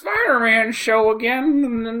get a Spider-Man show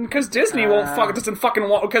again because Disney doesn't fucking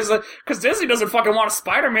want because Disney doesn't fucking want a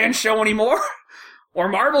Spider-Man show anymore or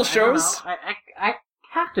Marvel shows. I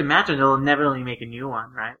have to imagine they'll inevitably make a new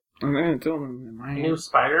one, right? New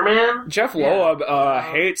Spider-Man? Jeff Loeb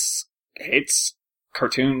hates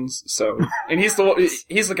cartoons, so and he's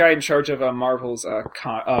the guy in charge of Marvel's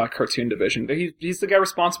cartoon division. He's the guy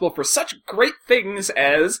responsible for such great things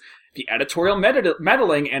as the editorial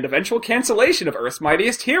meddling and eventual cancellation of Earth's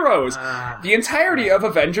Mightiest Heroes, the entirety of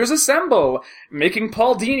Avengers Assemble, making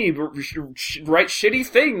Paul Dini write shitty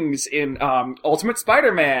things in Ultimate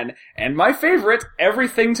Spider-Man, and my favorite,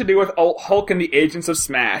 everything to do with Hulk and the Agents of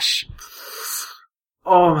Smash.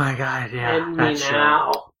 Oh my god, yeah. End me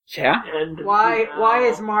now. Yeah? Why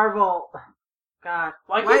is Marvel... God.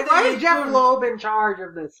 Why is Jeff Loeb in charge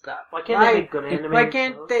of this stuff? Why can't they make good animation? Why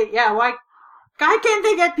can't they... Yeah, why can't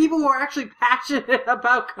they get people who are actually passionate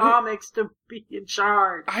about comics to be in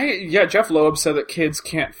charge? Jeff Loeb said that kids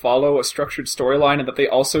can't follow a structured storyline and that they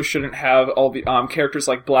also shouldn't have all the characters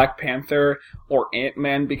like Black Panther or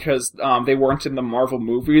Ant-Man because they weren't in the Marvel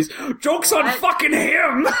movies. Joke's on fucking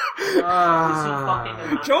him!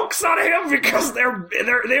 Joke's on him because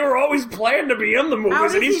they were always planned to be in the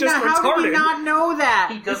movies and he's just retarded. How did he not know that?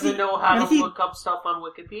 He doesn't know how to look up stuff on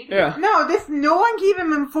Wikipedia. Yeah. No one keep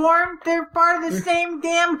him informed. They're part of the same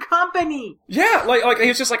damn company. Yeah, like he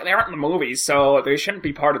was just like, they aren't in the movies, so they shouldn't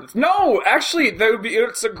be part of this. No, actually,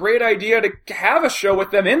 it's a great idea to have a show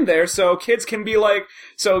with them in there so kids can be like,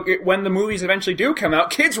 when the movies eventually do come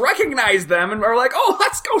out, kids recognize them and are like, oh,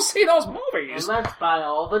 let's go see those movies. And let's buy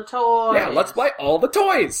all the toys. Yeah, let's buy all the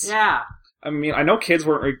toys. Yeah. I mean, I know kids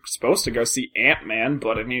weren't supposed to go see Ant-Man,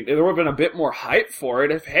 but I mean, there would have been a bit more hype for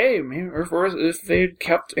it if they'd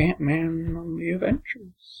kept Ant-Man on the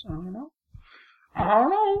Avengers. I don't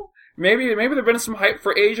know. Maybe there'd been some hype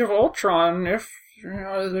for Age of Ultron if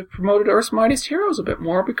they promoted Earth's Mightiest Heroes a bit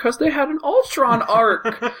more because they had an Ultron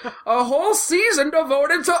arc. A whole season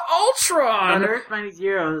devoted to Ultron! But Earth's Mightiest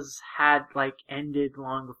Heroes had, ended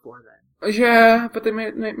long before then. Yeah, but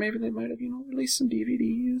maybe they might have, released some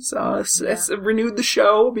DVDs, renewed the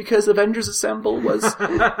show because Avengers Assemble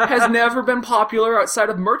has never been popular outside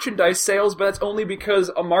of merchandise sales, but that's only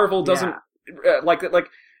because Marvel doesn't,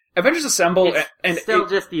 Avengers Assemble and still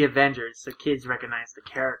just the Avengers, so kids recognize the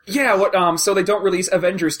characters. Yeah, so they don't release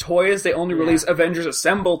Avengers toys, they only release Avengers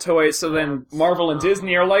Assemble toys, so then Marvel and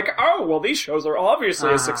Disney are like, oh, well, these shows are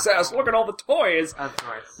obviously a success, look at all the toys. Of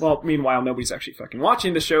course. Well, meanwhile, nobody's actually fucking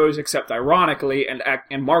watching the shows, except ironically, and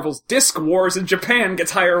Marvel's Disc Wars in Japan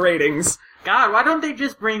gets higher ratings. God, why don't they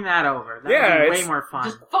just bring that over? That would be way more fun.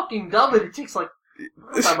 Just fucking dub it, it takes not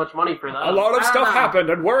that much money for that. A lot of stuff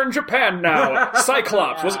happened, and we're in Japan now.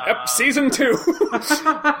 Cyclops was season 2.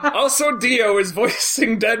 Also, Dio is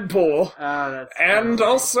voicing Deadpool, and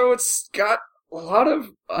also it's got a lot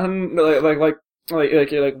of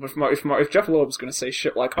if Jeff Loeb's gonna say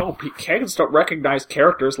shit like, "Oh, kids don't recognize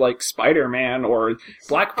characters like Spider-Man or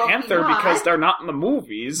Black Panther because they're not in the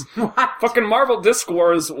movies." Fucking Marvel Disc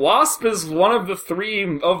Wars, Wasp is one of the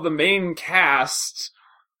 3 of the main cast.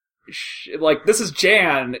 This is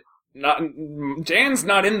Jan. Jan's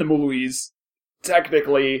not in the movies,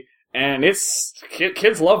 technically, and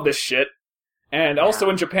kids love this shit. And also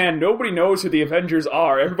in Japan, nobody knows who the Avengers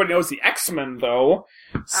are. Everybody knows the X-Men, though.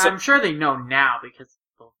 So, I'm sure they know now because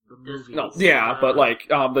of the movies. No, yeah, but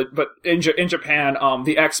in Japan,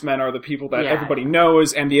 the X-Men are the people that everybody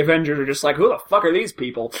knows, and the Avengers are just like, who the fuck are these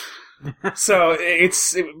people? So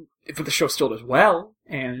but the show still does well,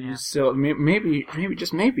 and so maybe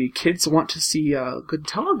kids want to see good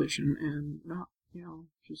television and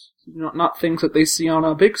not things that they see on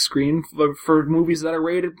a big screen for movies that are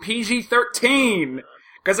rated PG-13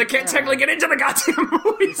 because they can't technically get into the goddamn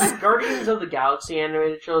movies. Is Guardians of the Galaxy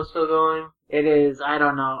animated show still going? It is. I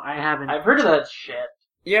don't know. I haven't. I've heard of that shit.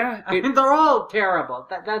 Yeah, I mean, they're all terrible.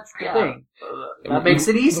 That's the thing. That makes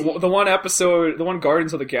it easy. The one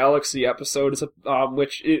Guardians of the Galaxy episode is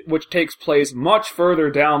which takes place much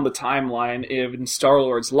further down the timeline in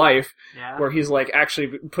Star-Lord's life, where he's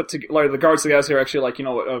actually put together. The Guardians of the Galaxy are actually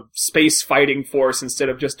a space fighting force instead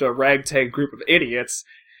of just a ragtag group of idiots.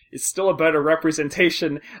 It's still a better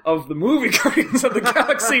representation of the movie Guardians of the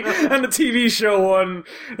Galaxy and the TV show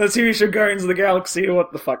Guardians of the Galaxy.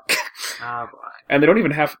 What the fuck? Oh boy. And they don't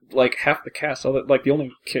even have, half the cast. They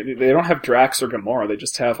don't have Drax or Gamora. They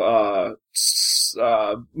just have, they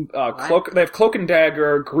have Cloak and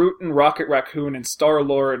Dagger, Groot and Rocket Raccoon and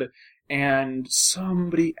Star-Lord, and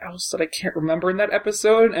somebody else that I can't remember in that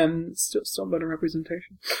episode, and still better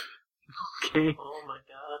representation. Okay. Oh my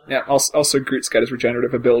god. Yeah, also Groot's got his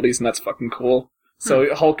regenerative abilities, and that's fucking cool.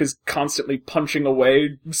 So Hulk is constantly punching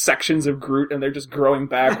away sections of Groot, and they're just growing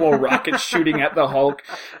back while Rocket's shooting at the Hulk,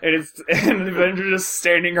 and the Avengers just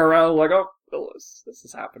standing around like, oh, this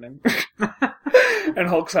is happening. And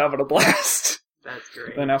Hulk's having a blast. That's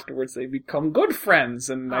great. Then afterwards they become good friends,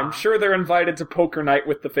 and I'm Aw. sure they're invited to poker night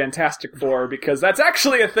with the Fantastic Four, because that's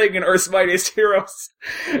actually a thing in Earth's Mightiest Heroes.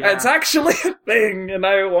 Yeah. It's actually a thing, and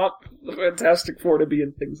I want the Fantastic Four to be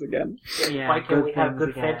in things again. Yeah, Why can't we have things good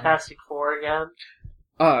again. Fantastic Four again?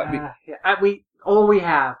 All we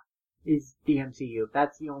have is the MCU.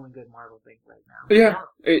 That's the only good Marvel thing right now. Yeah,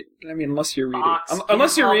 unless you're reading... Fox,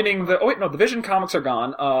 unless you're Marvel. reading the... Oh wait, no, the Vision comics are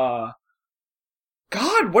gone.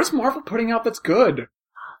 God, what is Marvel putting out that's good?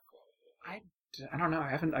 I don't know, I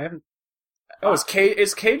haven't... Oh, is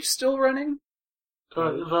Cage still running?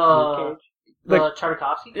 The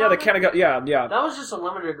Tartakovsky Yeah, they comic? kind of got... Yeah. That was just a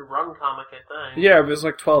limited run comic, I think. Yeah, it was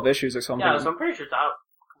like 12 issues or something. Yeah, so I'm pretty sure it's out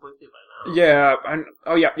completely by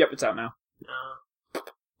now. Yeah, yep, it's out now.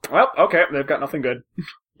 Well, okay, they've got nothing good.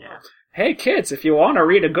 Yeah. Hey kids, if you want to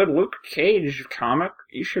read a good Luke Cage comic,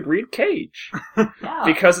 you should read Cage. Yeah.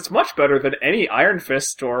 Because it's much better than any Iron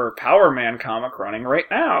Fist or Power Man comic running right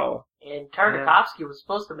now. And Tartakovsky was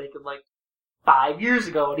supposed to make it like 5 years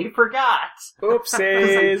ago, and he forgot. Because I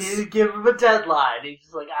Oopsies. didn't give him a deadline. He's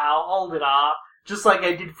just like, I'll hold it off. Just like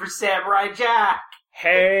I did for Samurai Jack.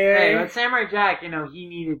 Hey, Hey. but Samurai Jack, he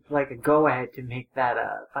needed like a go-ahead to make that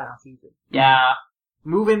final season. Yeah.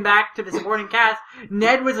 Moving back to the supporting cast,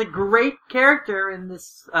 Ned was a great character in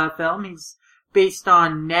this film. He's based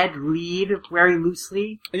on Ned Lead very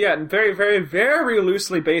loosely. Yeah, and very, very, very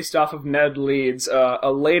loosely based off of Ned Leeds,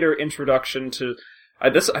 a later introduction to... I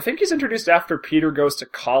think he's introduced after Peter goes to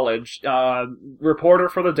college. Reporter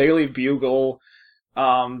for the Daily Bugle.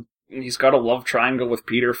 He's got a love triangle with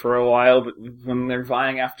Peter for a while, but when they're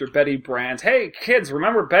vying after Betty Brant. Hey, kids,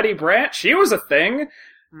 remember Betty Brant? She was a thing!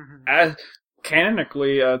 Mm-hmm.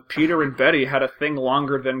 Canonically, Peter and Betty had a thing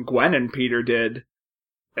longer than Gwen and Peter did.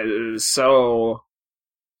 So...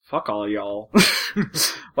 Fuck all y'all.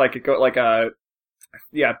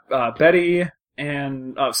 Betty...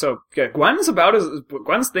 And, Gwen's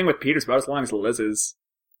thing with Peter's about as long as Liz's.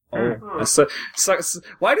 Oh. So,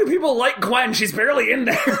 why do people like Gwen? She's barely in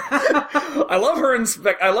there. I love her in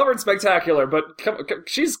Spectacular, but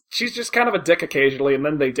she's just kind of a dick occasionally, and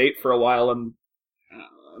then they date for a while, and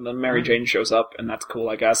then Mary Jane shows up, and that's cool,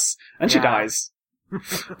 I guess. And she dies.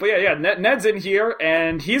 But yeah, Ned's in here,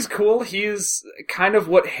 and he's cool. He's kind of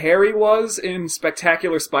what Harry was in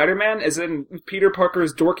Spectacular Spider-Man, as in Peter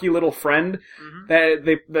Parker's dorky little friend.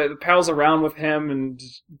 That pals around with him, and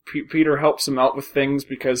Peter helps him out with things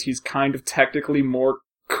because he's kind of technically more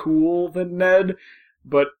cool than Ned,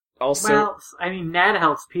 but also... Well, Ned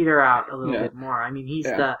helps Peter out a little bit more. He's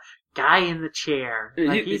the guy in the chair.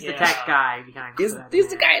 He's the tech guy behind He's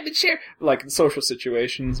the guy in the chair. Like, in social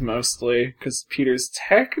situations, mostly, because Peter's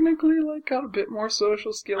technically, got a bit more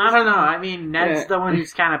social skills. I don't know. Ned's the one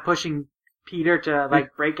who's kind of pushing Peter to,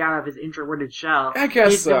 break out of his introverted shell. I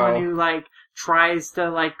guess He's so. the one who, tries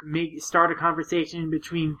to, start a conversation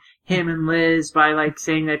between him and Liz by,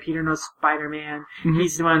 saying that Peter knows Spider-Man. Mm-hmm.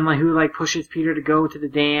 He's the one, who, pushes Peter to go to the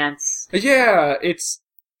dance. Yeah, it's...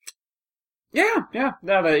 Yeah,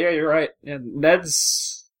 you're right. Yeah,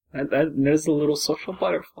 Ned's a little social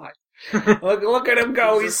butterfly. look at him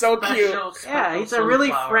go, he's so cute. Yeah, he's a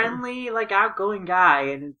really friendly, outgoing guy,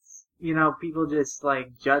 and it's, people just,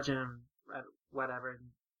 judge him, whatever.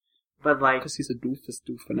 But, Because he's a doofus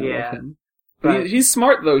and I love him. But he's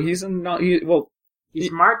smart, though. He's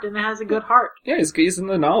smart and has a good heart. Yeah, he's in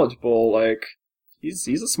the Knowledge Bowl, he's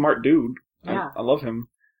a smart dude. Yeah. I love him.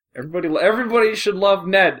 Everybody should love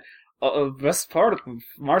Ned. Mark's best part of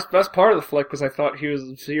the flick was I thought he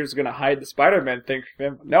was going to hide the Spider-Man thing from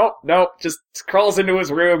him. Nope, just crawls into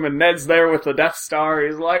his room and Ned's there with the Death Star.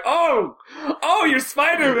 He's like, oh, you're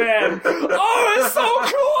Spider-Man! Oh, it's so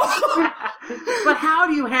cool! But how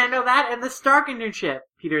do you handle that and the Stark internship?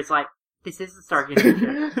 Peter's like, this is the Stark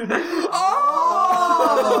internship.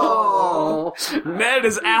 Oh! Ned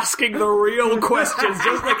is asking the real questions,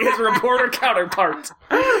 just like his reporter counterpart.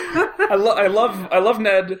 I love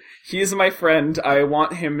Ned. He's my friend. I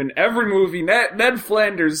want him in every movie. Ned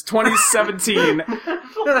Flanders, 2017.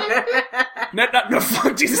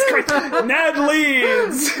 Jesus Christ. Ned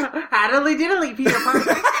Leeds. Haddily diddly, Peter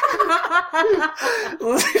Parker.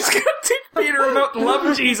 He's gonna teach Peter about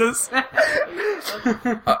love Jesus.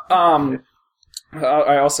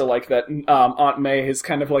 I also like that Aunt May is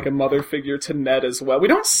kind of like a mother figure to Ned as well. We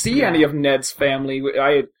don't see any of Ned's family.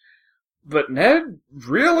 But Ned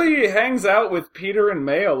really hangs out with Peter and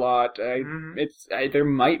May a lot. There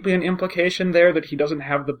might be an implication there that he doesn't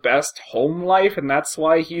have the best home life, and that's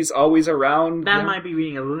why he's always around. That might be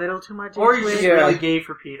reading a little too much Or into he's it. just really gay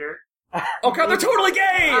for Peter. Oh god, they're totally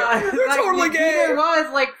gay! They're like, totally gay! Peter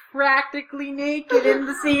was like practically naked in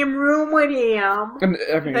the same room with him.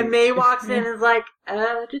 And May walks in and is like,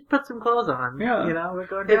 just put some clothes on. Yeah. You know, we're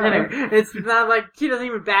going to dinner. It's not like, she doesn't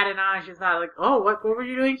even bat an eye. She's not like, oh, what were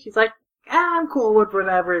you doing? She's like, I'm cool with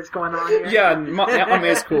whatever is going on here. Yeah, Aunt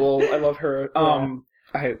May's cool. I love her.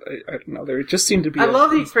 I don't know. There just seemed to be. I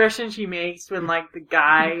love the expression she makes when like the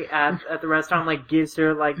guy at the restaurant like gives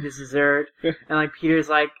her like this dessert, and like Peter's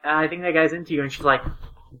like, I think that guy's into you, and she's like,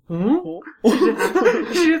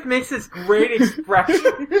 she just makes this great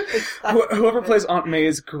expression. Whoever plays Aunt May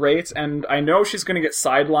is great, and I know she's going to get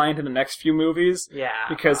sidelined in the next few movies. Yeah,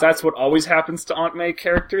 because that's what always happens to Aunt May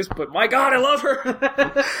characters. But my God, I love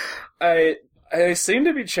her. I seem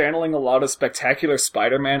to be channeling a lot of Spectacular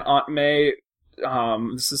Spider-Man Aunt May.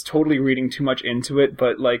 This is totally reading too much into it,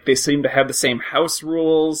 but like they seem to have the same house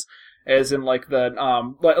rules as in like the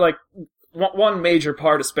like one major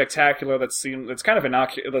part of Spectacular that's kind of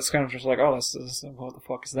innocuous. That's kind of just like, oh, this what the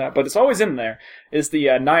fuck is that? But it's always in there. Is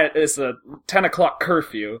the 10 o'clock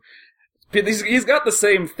curfew. He's got the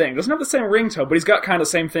same thing. Doesn't have the same ringtone, but he's got kind of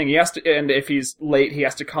the same thing. He has to, and if he's late, he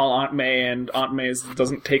has to call Aunt May, and Aunt May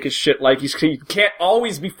doesn't take his shit like you can't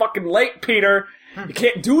always be fucking late, Peter. You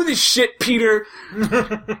can't do this shit, Peter!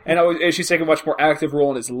 And she's taking a much more active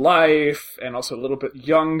role in his life, and also a little bit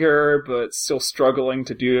younger, but still struggling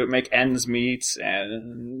to make ends meet,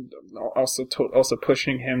 and also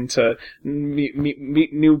pushing him to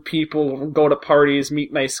meet new people, go to parties,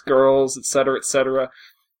 meet nice girls, etc., etc.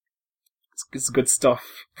 It's good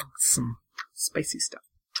stuff. Some spicy stuff.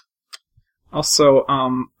 Also,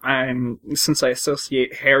 since I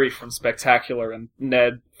associate Harry from Spectacular and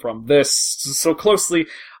Ned from this so closely,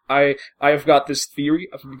 I've got this theory.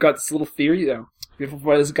 I've got this little theory.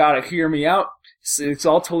 Everybody's gotta hear me out. It's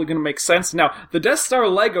all totally gonna make sense. Now, the Death Star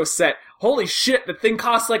Lego set, holy shit, the thing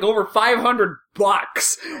costs like over $500. Wow.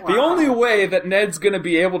 The only way that Ned's gonna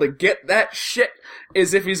be able to get that shit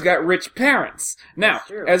is if he's got rich parents. Now,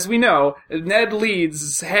 as we know, Ned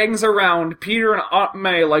Leeds hangs around Peter and Aunt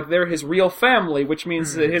May like they're his real family, which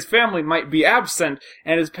means that his family might be absent,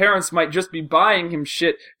 and his parents might just be buying him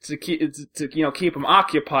shit to keep him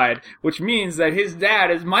occupied, which means that his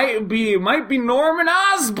dad might be Norman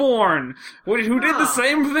Osborn, who did the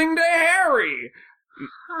same thing to Harry.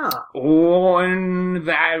 Oh, and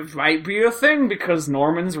that might be a thing because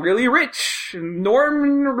Norman's really rich.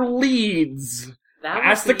 Norman Leeds.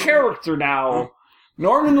 That's the character now.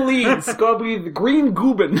 Norman Leeds gonna be the Green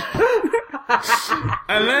Goblin.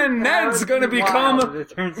 And then Ned's gonna become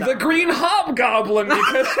the Green Hobgoblin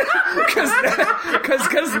because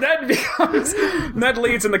Ned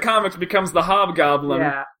Leeds in the comics becomes the Hobgoblin.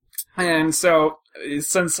 Yeah. And so,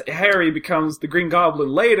 since Harry becomes the Green Goblin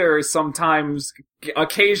later, sometimes,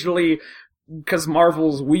 occasionally, because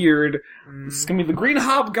Marvel's weird, it's gonna be the Green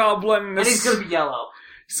Hobgoblin. And he's gonna be yellow.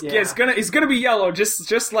 He's gonna be yellow,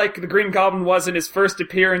 just like the Green Goblin was in his first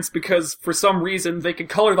appearance, because for some reason they can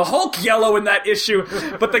color the Hulk yellow in that issue,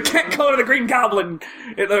 but they can't color the Green Goblin,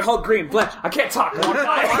 the Hulk green. I can't talk. I won't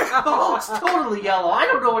die. The Hulk's totally yellow. I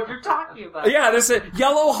don't know what you're talking about. Yeah, this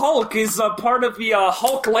yellow Hulk is part of the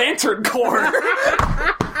Hulk Lantern Corps.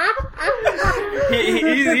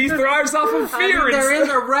 he thrives off of fear. There is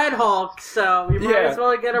a red Hulk, so we might as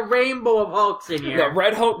well get a rainbow of Hulks in here. Yeah,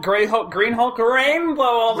 red Hulk, gray Hulk, green Hulk, a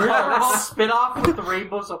rainbow of Hulk spin-off with the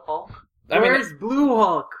rainbows of Hulk. Where's Blue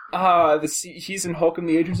Hulk? He's in Hulk and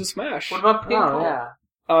the Agents of Smash. What about Pink Hulk?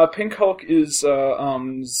 Yeah. Pink Hulk is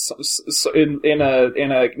in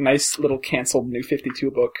a nice little canceled New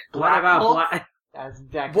 52 book. Black Hulk.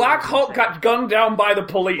 Black Hulk got gunned down by the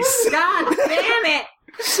police. God damn it!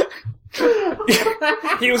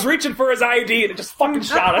 He was reaching for his ID and it just fucking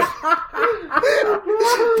shot him.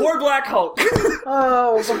 Poor Black Hulk.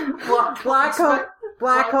 Oh, Black Hulk.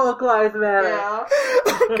 Black Hulk lives matter. Yeah.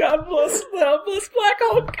 God bless Black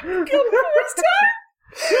Hulk. Killed him first time.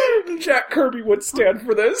 Jack Kirby would stand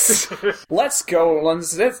for this. Let's go.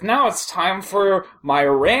 Now it's time for my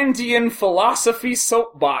Randian philosophy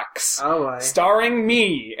soapbox. Starring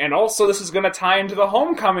me. And also this is going to tie into the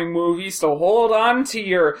Homecoming movie, so hold on to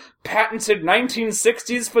your patented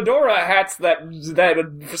 1960s fedora hats that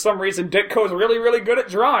for some reason Ditko's really, really good at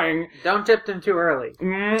drawing. Don't tip them too early.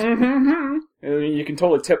 Mm-hmm. You can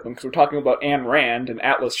totally tip them because we're talking about Ayn Rand and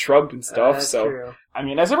Atlas Shrugged and stuff. That's so true. I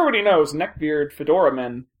mean, as everybody knows, neckbeard fedora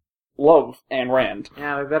men love Ayn Rand.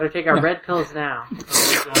 Yeah, we better take our red pills now.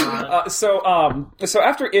 So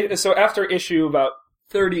after issue about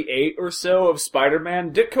 38 or so of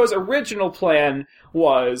Spider-Man, Ditko's original plan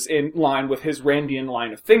was, in line with his Randian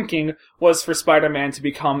line of thinking, was for Spider-Man to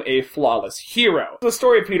become a flawless hero. The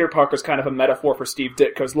story of Peter Parker is kind of a metaphor for Steve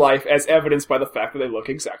Ditko's life, as evidenced by the fact that they look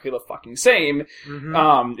exactly the fucking same.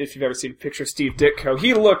 If you've ever seen a picture of Steve Ditko,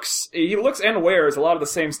 he looks and wears a lot of the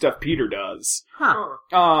same stuff Peter does.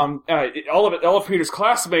 All of Peter's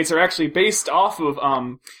classmates are actually based off of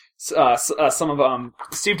some of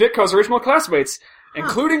Steve Ditko's original classmates,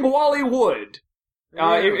 including Wally Wood.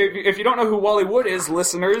 If you don't know who Wally Wood is,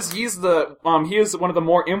 listeners, he is one of the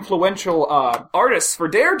more influential artists for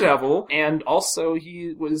Daredevil, and also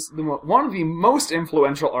he was one of the most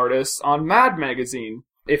influential artists on Mad magazine.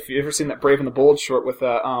 If you've ever seen that Brave and the Bold short with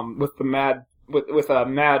Mad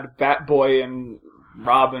Batboy and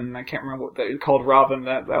Robin, I can't remember what they called Robin.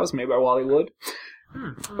 That was made by Wally Wood.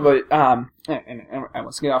 But and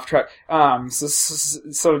let's get off track.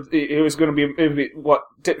 So it was going to be what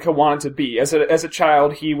Ditka wanted to be. As a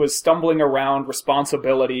child, he was stumbling around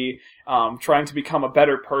responsibility, trying to become a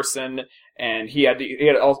better person, and he had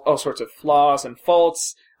all sorts of flaws and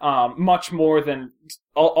faults, much more than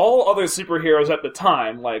all other superheroes at the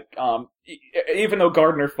time. Like even though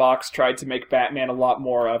Gardner Fox tried to make Batman a lot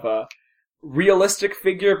more of a realistic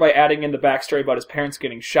figure by adding in the backstory about his parents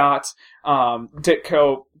getting shot,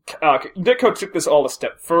 Ditko took this all a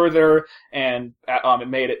step further, and it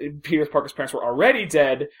made it. Peter Parker's parents were already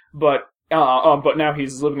dead, but now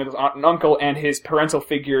he's living with his aunt and uncle, and his parental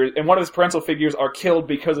figures, and one of his parental figures are killed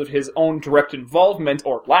because of his own direct involvement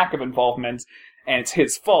or lack of involvement, and it's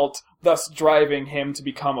his fault, thus driving him to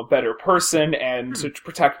become a better person and to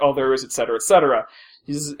protect others, etc., etc.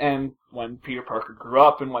 And when Peter Parker grew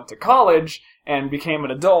up and went to college and became an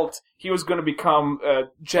adult, he was going to become a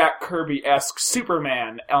Jack Kirby-esque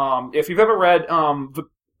Superman. If you've ever read any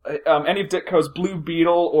of Ditko's Blue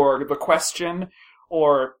Beetle or The Question,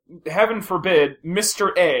 or heaven forbid, Mr.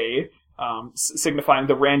 A, signifying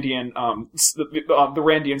the Randian the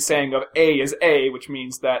Randian saying of A is A, which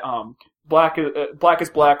means that black is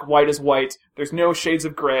black, white is white. There's no shades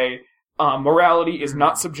of gray. Morality is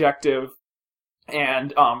not subjective.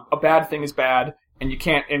 And a bad thing is bad,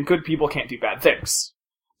 and good people can't do bad things.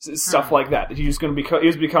 Stuff like that. He was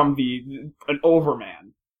become an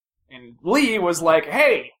overman. And Lee was like,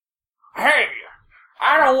 hey,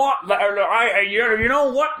 I don't want that. You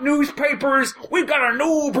know what, newspapers? We've got a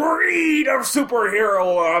new breed of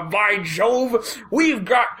superhero, by Jove. We've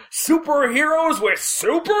got superheroes with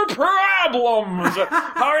super problems.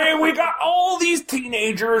 We got all these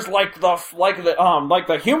teenagers like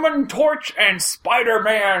the Human Torch and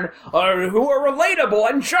Spider-Man, who are relatable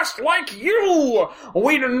and just like you.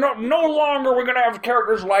 No longer we're gonna have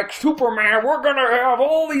characters like Superman. We're gonna have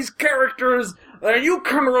all these characters that you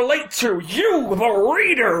can relate to, you, the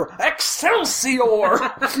reader,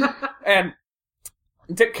 Excelsior! And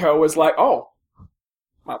Ditko was like, oh,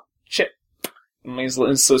 well, shit. And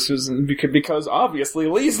because obviously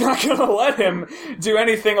Lee's not gonna let him do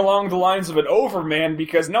anything along the lines of an overman,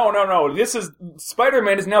 because no,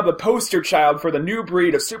 Spider-Man is now the poster child for the new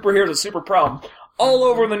breed of superheroes with super problem. All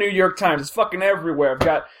over the New York Times, it's fucking everywhere. I've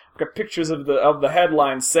got pictures of the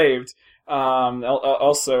headlines saved. In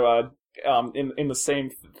the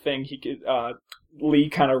same thing, Lee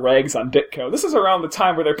kind of rags on Ditko. This is around the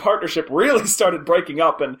time where their partnership really started breaking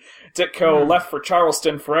up, and Ditko left for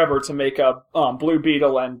Charleston forever to make a Blue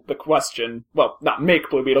Beetle and The Question. Well, not make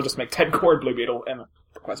Blue Beetle, just make Ted Kord Blue Beetle and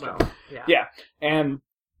The Question. Well, yeah. And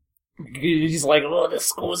he's like, oh,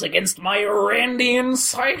 this goes against my Randian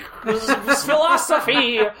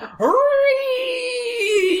philosophy.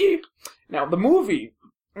 Now, the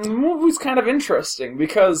movie's kind of interesting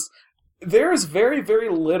because there's very, very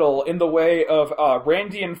little in the way of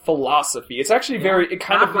Randian philosophy. It's actually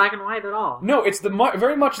not black and white at all. No, it's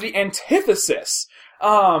very much the antithesis.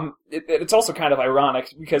 It's also kind of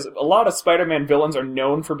ironic because a lot of Spider-Man villains are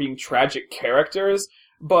known for being tragic characters,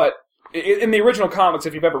 but in the original comics,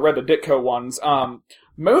 if you've ever read the Ditko ones,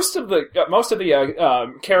 most of the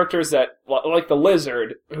characters that, like the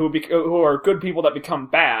Lizard, who are good people that become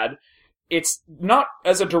bad, it's not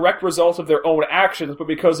as a direct result of their own actions, but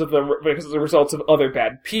because of the results of other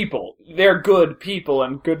bad people. They're good people,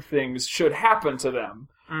 and good things should happen to them.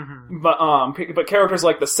 Mm-hmm. But characters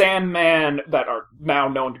like the Sandman, that are now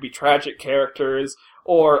known to be tragic characters,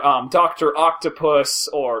 or Dr. Octopus,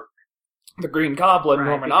 or the Green Goblin,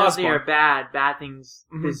 Norman Osborn. Because they are bad things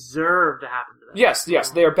deserve to happen to them. Yes,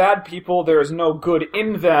 they are bad people. There is no good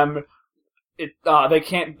in them. They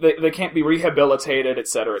can't be rehabilitated,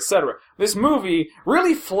 etc., etc. This movie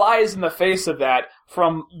really flies in the face of that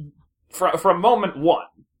from moment one.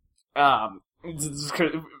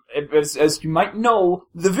 as you might know,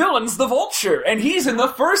 the villain's the Vulture, and he's in the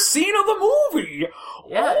first scene of the movie.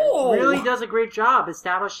 Yeah, Oh. it really does a great job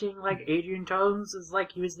establishing, like, Adrian Toomes as,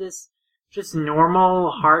 like, he was this just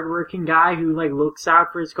normal, hardworking guy who, like, looks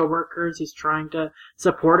out for his coworkers. He's trying to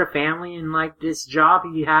support a family, and, like, this job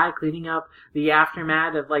he had cleaning up the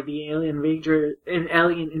aftermath of, like, the alien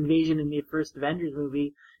invasion in the first Avengers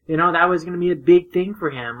movie. You know, that was going to be a big thing for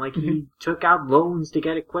him. Like, he took out loans to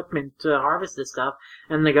get equipment to harvest this stuff,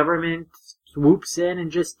 and the government swoops in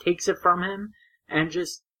and just takes it from him, and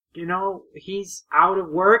just, you know, he's out of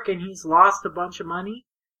work, and he's lost a bunch of money,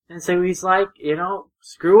 and so he's like, you know,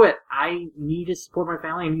 screw it. I need to support my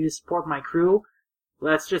family, I need to support my crew.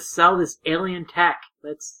 Let's just sell this alien tech.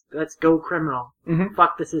 Let's go criminal. Mhm.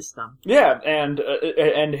 Fuck the system. Yeah, and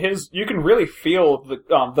you can really feel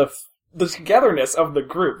the togetherness of the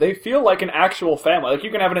group. They feel like an actual family. Like,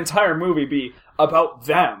 you can have an entire movie be about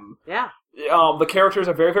them. Yeah. The characters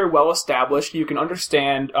are very, very well established. You can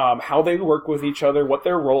understand how they work with each other, what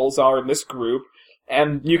their roles are in this group,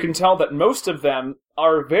 and you can tell that most of them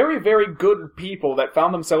are very, very good people that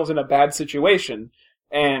found themselves in a bad situation.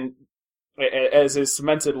 And as is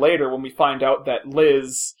cemented later when we find out that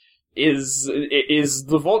Liz is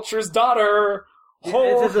the Vulture's daughter.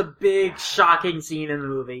 This is a big, shocking scene in the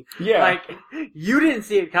movie. Yeah. Like, you didn't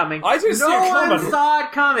see it coming. I didn't see it coming. No one saw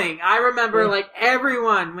it coming. I remember, like,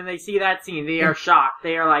 everyone, when they see that scene, they are shocked.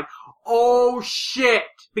 They are like, oh shit!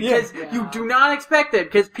 Because you do not expect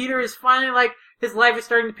it, because Peter is finally, like, his life is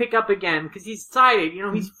starting to pick up again, because he's excited, you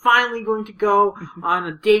know, he's finally going to go on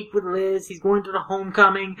a date with Liz, he's going to the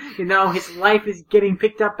homecoming, you know, his life is getting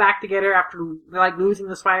picked up back together after, like, losing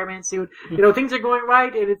the Spider-Man suit, you know, things are going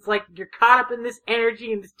right, and it's like, you're caught up in this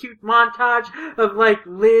energy, and this cute montage of, like,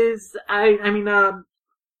 Liz, Aunt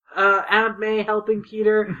May helping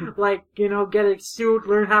Peter, like, you know, get a suit,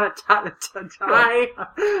 learn how to tie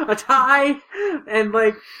a tie, and,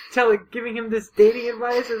 like, giving him this dating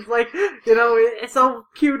advice. It's like, you know, it's so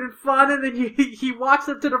cute and fun, and then he walks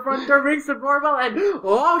up to the front door, rings the doorbell, and,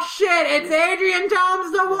 oh shit, it's Adrian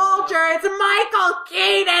Toomes the Vulture, it's Michael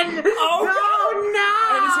Keaton! Oh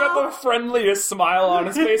no! And he's got the friendliest smile on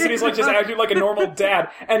his face, and he's, like, just acting like a normal dad.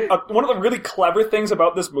 And one of the really clever things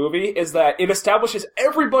about this movie is that it establishes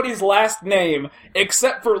everybody's last name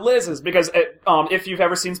except for Liz's, because if you've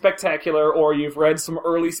ever seen Spectacular or you've read some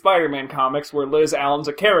early Spider-Man comics where Liz Allen's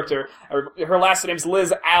a character, her last name's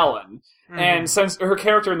Liz Allen. And since her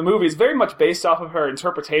character in the movie is very much based off of her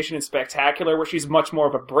interpretation in Spectacular, where she's much more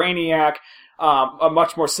of a brainiac, a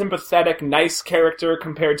much more sympathetic, nice character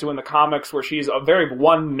compared to in the comics, where she's a very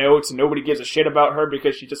one-note, nobody gives a shit about her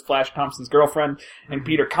because she's just Flash Thompson's girlfriend, and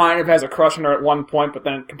Peter kind of has a crush on her at one point, but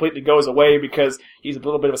then it completely goes away because he's a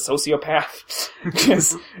little bit of a sociopath,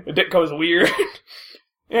 because it goes weird.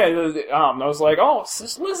 Yeah, I was like, oh, this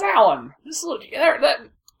is Liz Allen.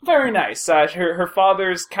 Very nice. Her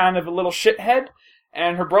father's kind of a little shithead,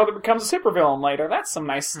 and her brother becomes a supervillain later. That's some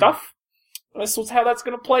nice stuff. This is how that's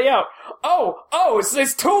gonna play out. Oh,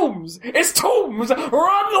 it's Toomes! It's Toomes!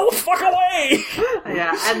 Run the fuck away!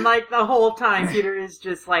 Yeah, and, like, the whole time, Peter is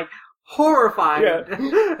just, like, horrified. Yeah.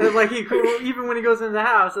 And, like, even when he goes into the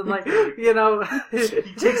house, and, like, you know, He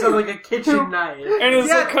takes out, like, a kitchen knife. And he's,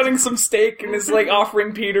 like, cutting some steak, and is, like,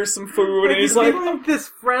 offering Peter some food, and he's like,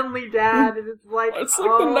 this friendly dad, and it's like, it's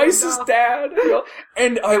like the nicest dad. You know?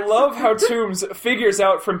 And I love how Toomes figures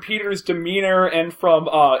out from Peter's demeanor and from,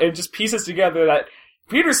 and just pieces together that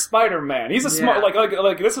Peter's Spider-Man. He's a smart,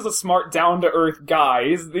 like, this is a smart, down-to-earth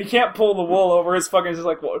guy. He can't pull the wool over his fucking, just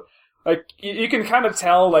like, what? Like, you can kind of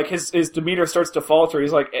tell, like, his demeanor starts to falter.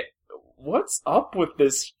 He's like, what's up with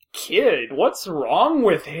this kid? What's wrong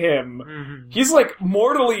with him? Mm-hmm. He's, like,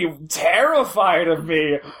 mortally terrified of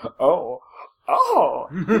me. Oh,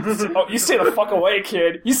 you stay the fuck away,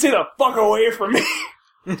 kid. You stay the fuck away from me.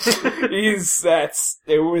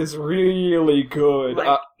 It was really good.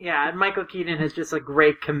 Like, yeah, and Michael Keaton has just a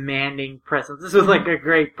great commanding presence. This was, like, a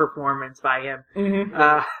great performance by him.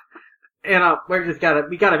 Mm-hmm. You know, we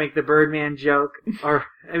gotta make the Birdman joke, or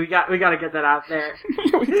we gotta get that out there.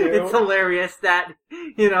 We do. It's hilarious that,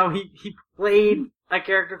 you know, he played a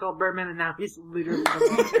character called Birdman, and now he's literally the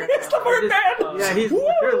monster. It's the Birdman! Yeah, he's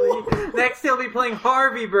literally, next he'll be playing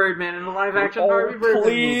Harvey Birdman in a live action Harvey Birdman.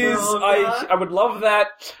 Please, movie. I would love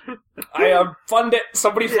that. Fund it.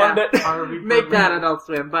 Somebody fund it. Make that Adult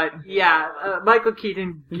Swim. But yeah, Michael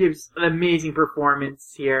Keaton gives an amazing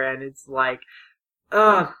performance here, and it's like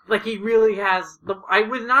he really has I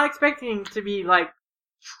was not expecting him to be, like,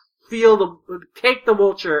 take the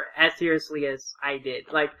Vulture as seriously as I did.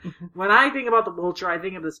 Like, when I think about the Vulture, I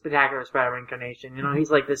think of the Spectacular Spider-Man incarnation. You know, he's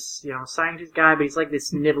like this, scientist guy, but he's like this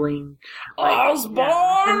sniveling...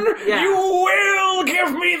 Osborn, Yeah. you will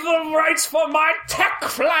give me the rights for my tech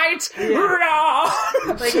flight! Yeah.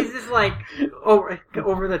 Like, he's this, like,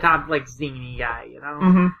 over-the-top, like, zany guy,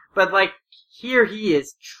 Mm-hmm. But, like, here he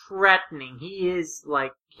is threatening. He is,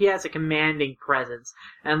 like, he has a commanding presence.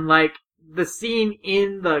 And, like, the scene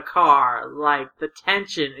in the car, like, the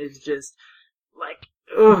tension is just, like,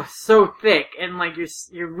 so thick. And, like,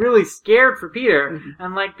 you're really scared for Peter. Mm-hmm.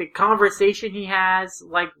 And, like, the conversation he has,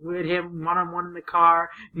 like, with him one-on-one in the car,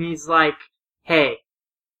 and he's like, hey,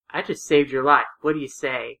 I just saved your life. What do you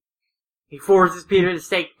say? He forces Peter to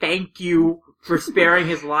say thank you for sparing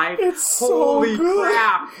his life. It's Holy so good.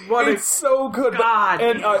 crap! It's so good. God.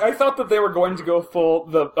 And I thought that they were going to go full,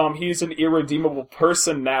 he's an irredeemable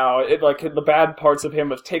person now. The bad parts of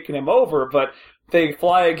him have taken him over, but they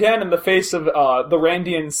fly again in the face of, the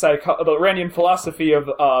Randian philosophy of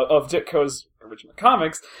Ditko's original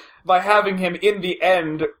comics by having him in the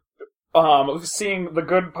end, seeing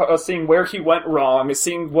where he went wrong,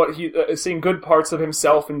 seeing good parts of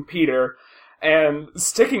himself in Peter, and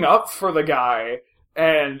sticking up for the guy.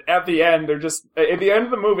 And at the end, at the end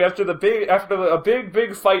of the movie, after a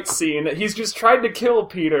big fight scene, he's just tried to kill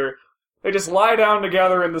Peter. They just lie down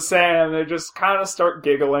together in the sand, and they just kind of start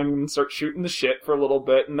giggling and start shooting the shit for a little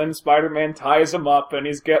bit, and then Spider-Man ties him up, and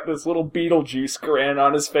he's got this little Beetlejuice grin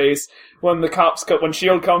on his face when when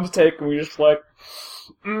S.H.I.E.L.D. comes to take him, he's just like,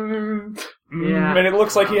 and it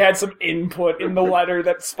looks like he had some input in the letter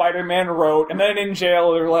that Spider-Man wrote, and then in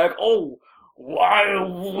jail they're like, oh, why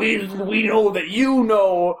we know that you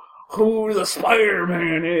know who the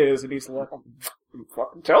Spider-Man is, and he's like, I'll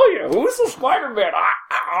fucking tell you, who's the Spider-Man?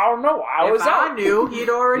 I don't know, if I knew, he'd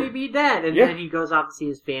already be dead, and then he goes off to see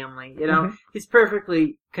his family, he's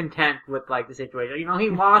perfectly content with, like, the situation, he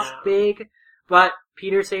lost big, but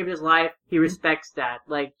Peter saved his life, he respects that,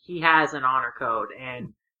 like, he has an honor code,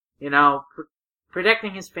 and,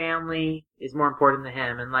 protecting his family is more important to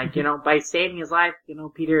him, and, like, by saving his life,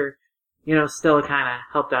 Peter, still kind of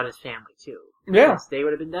helped out his family, too. Yeah. Because they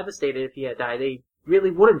would have been devastated if he had died. They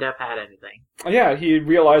really wouldn't have had anything. Yeah, he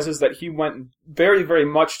realizes that he went very, very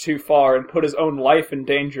much too far and put his own life in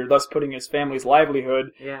danger, thus putting his family's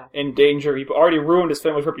livelihood in danger. He already ruined his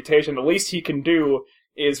family's reputation. The least he can do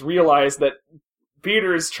is realize that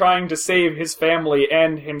Peter is trying to save his family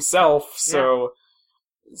and himself, so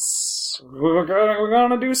we're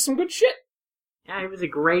gonna do some good shit. Yeah, he was a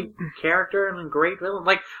great character and a great villain.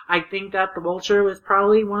 Like, I think that the Vulture was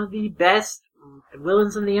probably one of the best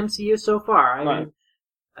villains in the MCU so far. I mean,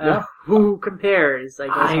 who compares? Like,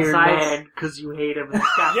 Iron Man, because you hate him.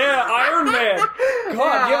 Yeah, Iron Man.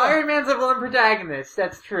 God, Iron Man's a villain protagonist.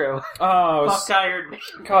 That's true. Fuck Iron Man.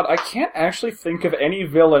 God, I can't actually think of any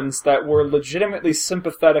villains that were legitimately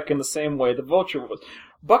sympathetic in the same way the Vulture was.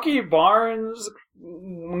 Bucky Barnes,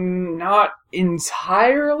 not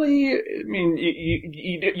entirely. I mean,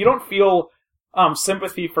 you don't feel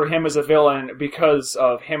sympathy for him as a villain because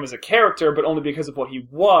of him as a character, but only because of what he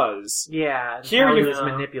was. Yeah, here how he was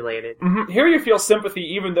manipulated. Mm-hmm, here you feel sympathy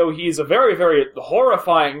even though he's a very, very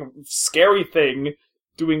horrifying, scary thing,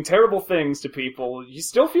 doing terrible things to people. You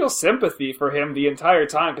still feel sympathy for him the entire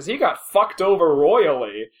time, because he got fucked over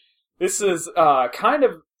royally. This is kind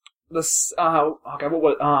of this not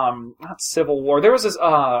Civil War. There's this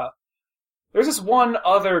one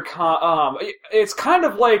other it's kind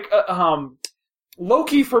of like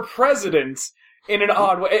Loki for President in an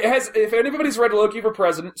odd way. It has, if anybody's read Loki for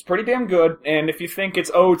President, it's pretty damn good, and if you think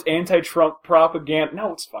it's anti-Trump propaganda,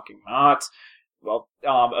 no, it's fucking not. Well,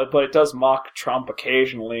 but it does mock Trump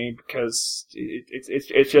occasionally because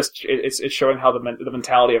it's showing how the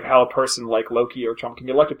mentality of how a person like Loki or Trump can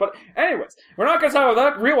get elected. But anyways, we're not going to talk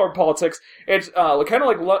about that real world politics. It's kind of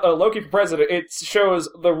like Loki for President. It shows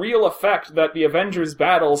the real effect that the Avengers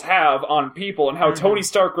battles have on people and how Tony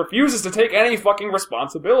Stark refuses to take any fucking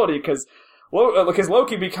responsibility because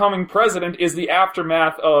Loki becoming president is the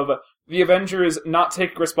aftermath of the Avengers not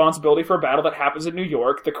taking responsibility for a battle that happens in New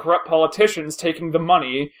York, the corrupt politicians taking the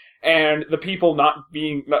money, and the people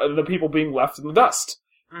being left in the dust.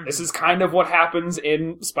 Mm-hmm. This is kind of what happens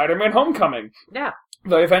in Spider-Man: Homecoming. Yeah.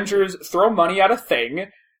 The Avengers throw money at a thing,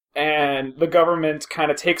 and the government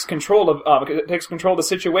kind of takes control of the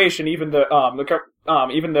situation. Even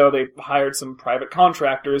though they hired some private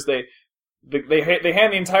contractors, they hand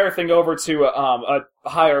the entire thing over to a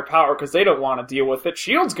higher power because they don't want to deal with it.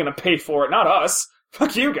 S.H.I.E.L.D.'s going to pay for it, not us.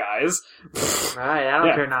 Fuck you guys. Right,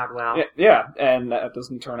 that'll turn out well. Yeah, and that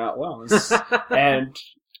doesn't turn out well. And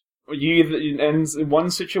in one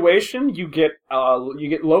situation you get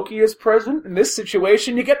Loki as president. In this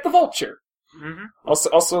situation, you get the Vulture. Mm-hmm.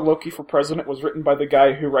 Also, Loki for president was written by the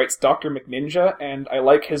guy who writes Dr. McNinja, and I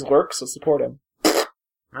like his work, so support him.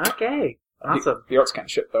 Okay, awesome. The art's kind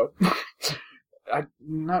of shit, though. I'm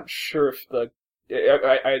not sure if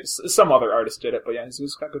some other artist did it, but yeah,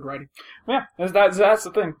 he's got good writing. Yeah, that's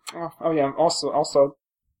the thing. Oh yeah, also,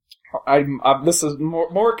 this is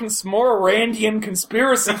more Randian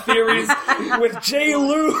conspiracy theories with J.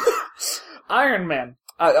 Lou. Iron Man.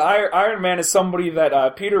 Iron Man is somebody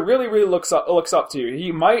that Peter really looks up to.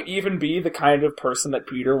 He might even be the kind of person that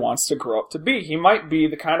Peter wants to grow up to be. He might be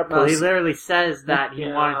the kind of person. Well, he literally says that he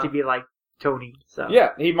wanted to be like Tony. So yeah,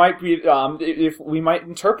 he might be. If we might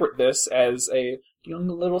interpret this as a young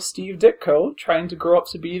little Steve Ditko trying to grow up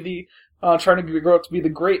to be the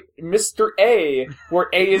great Mr. A, where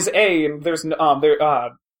A is A, and there's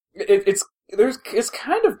it's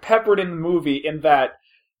kind of peppered in the movie in that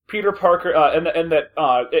Peter Parker and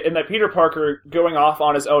that Peter Parker going off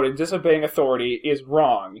on his own and disobeying authority is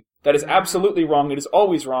wrong. That is absolutely wrong. It is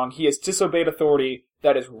always wrong. He has disobeyed authority.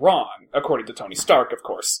 That is wrong, according to Tony Stark, of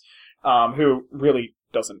course, who really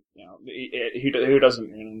doesn't, who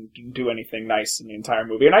doesn't do anything nice in the entire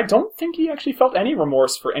movie. And I don't think he actually felt any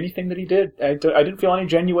remorse for anything that he did. I didn't feel any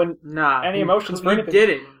genuine, any emotions for anything. He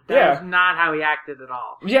didn't. That was not how he acted at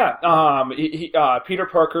all. Yeah, Peter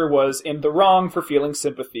Parker was in the wrong for feeling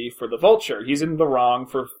sympathy for the Vulture. He's in the wrong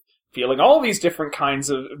for feeling all these different kinds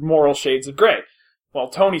of moral shades of gray. Well,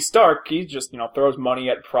 Tony Stark, he just, throws money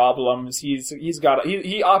at problems.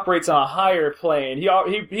 He operates on a higher plane.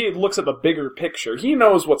 He looks at the bigger picture. He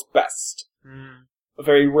knows what's best. A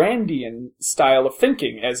very Randian style of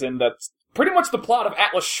thinking, as in that's pretty much the plot of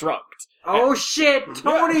Atlas Shrugged. Oh shit!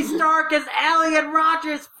 Tony Stark is Elliot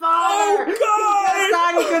Rodgers' father! Oh god! He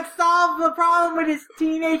thought he could solve the problem with his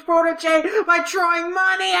teenage protege by throwing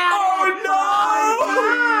money at him!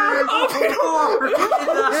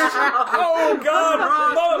 Oh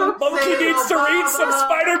god! Monkey needs to read some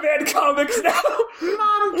Spider-Man comics now!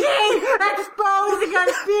 Monkey! Expose the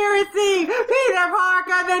conspiracy! Peter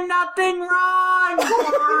Parker did nothing wrong!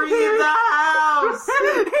 Corey the house!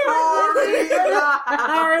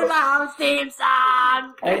 Corey the house! Theme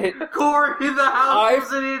song! Corey the House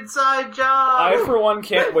is an inside job! I, for one,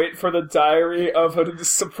 can't wait for the Diary of a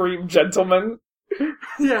Supreme Gentleman.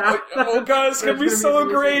 Yeah. Oh god, it's gonna be so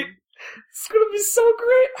great! It's gonna be so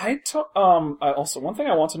great! Also, one thing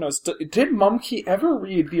I want to know is, did Mumkey ever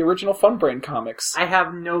read the original Funbrain comics? I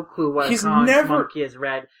have no clue what comics Mumkey has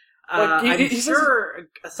read. I'm sure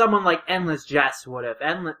someone like Endless Jess would have.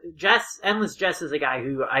 Endless Jess is a guy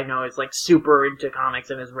who I know is like super into comics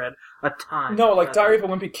and has read a ton. No, like Diary of a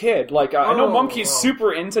Wimpy Kid. Like I know Mumkey's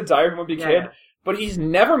super into Diary of a Wimpy Kid, but he's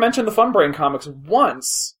never mentioned the Funbrain comics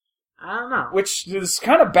once. I don't know. Which just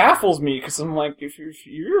kind of baffles me, because I'm like, if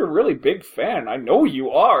you're a really big fan, I know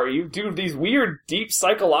you are. You do these weird, deep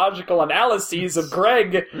psychological analyses of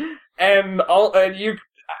Greg, and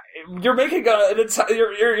you're making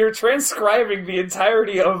you're transcribing the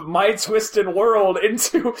entirety of My Twisted World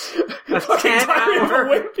into fucking Diary of a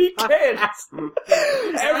Wimpy Kid.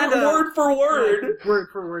 Every word for word. Word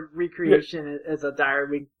for word recreation as a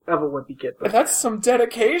Diary of a Wimpy Kid. That's some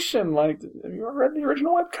dedication. Like, have you ever read the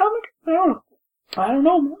original webcomic? I don't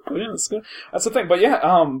know. Yeah, that's good. That's the thing. But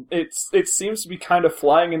yeah, it seems to be kind of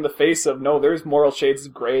flying in the face of, no, there's moral shades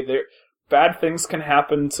of gray. Bad things can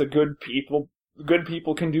happen to good people. Good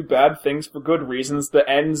people can do bad things for good reasons. The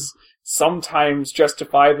ends sometimes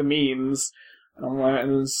justify the means.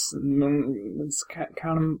 It's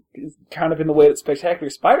kind of in the way that Spectacular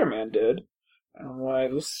Spider-Man did.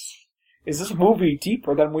 Is this movie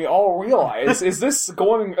deeper than we all realize? Is this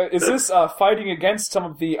fighting against some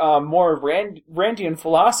of the more Randian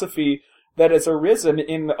philosophy that has arisen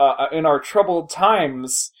in our troubled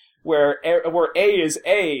times, where A is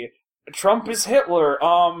A? Trump is Hitler,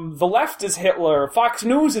 the left is Hitler, Fox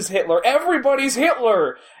News is Hitler, everybody's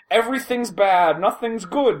Hitler! Everything's bad, nothing's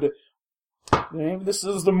good. Maybe this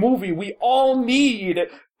is the movie we all need.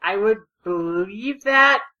 I would believe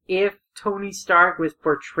that if Tony Stark was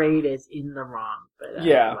portrayed as in the wrong.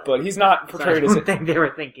 But, but he's not portrayed as... I think they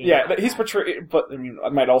were thinking. Yeah, he's portrayed... But, I mean,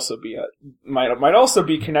 it might also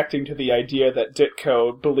be connecting to the idea that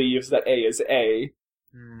Ditko believes that A is A.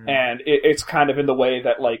 And it's kind of in the way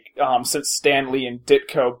that, like, since Stan Lee and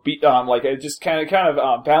Ditko just kind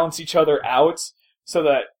of balance each other out, so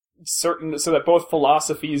that both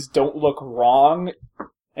philosophies don't look wrong,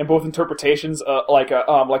 and both interpretations, like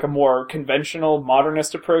a more conventional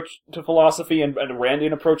modernist approach to philosophy and a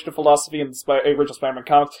Randian approach to philosophy in the original Spider-Man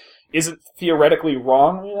comics, isn't theoretically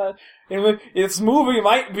wrong. This movie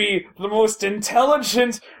might be the most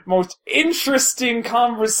intelligent, most interesting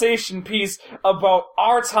conversation piece about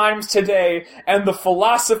our times today and the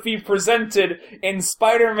philosophy presented in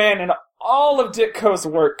Spider-Man and all of Ditko's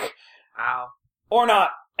work. Wow. Or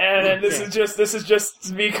not. And this is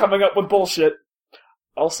just me coming up with bullshit.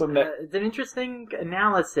 Also, it's an interesting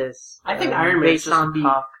analysis. I think Iron Man's just a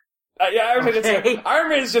cock. Yeah, Iron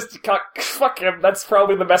Man is just fuck him. That's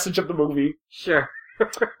probably the message of the movie. Sure.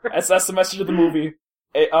 That's the message of the movie.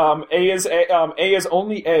 A is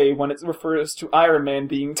only A when it refers to Iron Man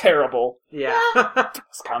being terrible. Yeah.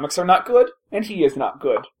 His comics are not good, and he is not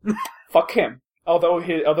good. Fuck him. Although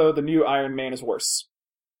the new Iron Man is worse.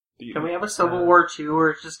 Can we have a Civil War 2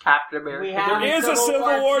 or it's just Captain America? There is a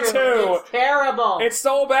Civil War 2! It's terrible! It's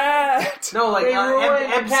so bad! No, like, they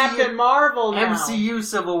ruined Captain Marvel now. MCU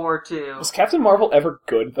Civil War 2. Was Captain Marvel ever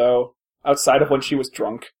good, though? Outside of when she was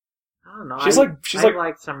drunk? I don't know. I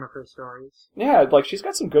like some of her stories. Yeah, like, she's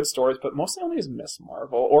got some good stories, but mostly only as Miss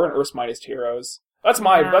Marvel, or in Earth's Mightiest Heroes. That's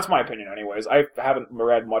my opinion anyways. I haven't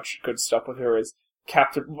read much good stuff with her as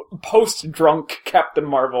post-drunk Captain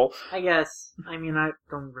Marvel. I guess. I mean, I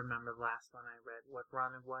don't remember the last one I read, what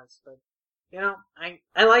run it was, but,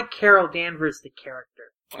 I like Carol Danvers, the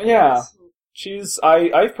character. Yeah.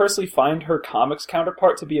 I personally find her comics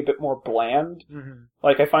counterpart to be a bit more bland. Mm-hmm.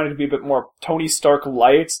 Like, I find it to be a bit more Tony Stark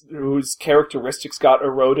light, whose characteristics got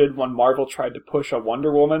eroded when Marvel tried to push a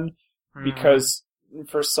Wonder Woman, because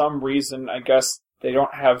for some reason, I guess, they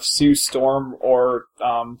don't have Sue Storm or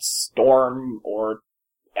Storm or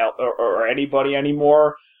anybody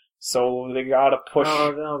anymore, so they gotta push.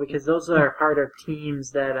 Oh no, because those are part of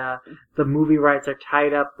teams that the movie rights are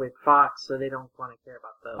tied up with Fox, so they don't want to care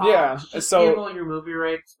about those. Yeah, just so give all your movie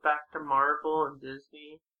rights back to Marvel and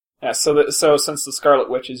Disney. Yeah, so since the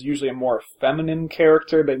Scarlet Witch is usually a more feminine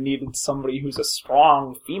character, they needed somebody who's a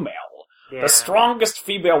strong female. Yeah. The strongest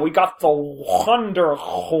female. We got the Wonder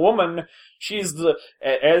Woman. She's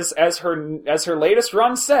as her latest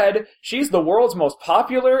run said, she's the world's most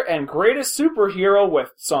popular and greatest superhero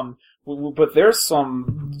but there's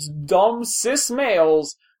some dumb cis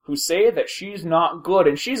males who say that she's not good,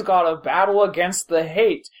 and she's got to battle against the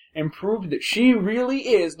hate and prove that she really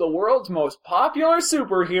is the world's most popular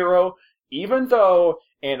superhero, even though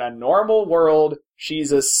in a normal world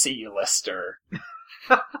she's a C-lister.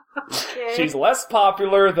 Okay. She's less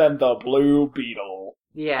popular than the Blue Beetle.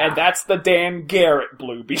 Yeah. And that's the Dan Garrett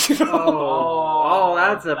Blue Beetle. Oh,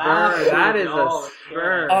 that's a burn. That is a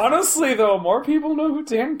burn. Honestly, though, more people know who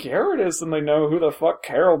Dan Garrett is than they know who the fuck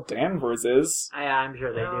Carol Danvers is. I'm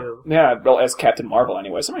sure they do. Yeah, well, as Captain Marvel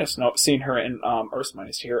anyway. Somebody has seen her in Earth's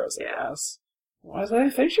Mightiest Heroes, I guess. I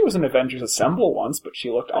think she was in Avengers Assemble once, but she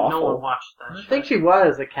looked awful. No one watched that. I think she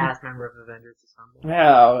was a cast member of Avengers Assemble.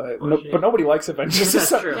 Yeah, but nobody likes Avengers That's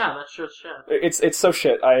Assemble. true. Yeah, that's just shit. It's so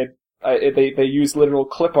shit. They use literal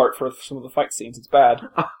clip art for some of the fight scenes. It's bad.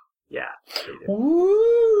 Yeah.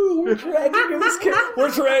 Ooh, we're dragging this kid.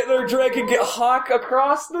 They're dragging Hawk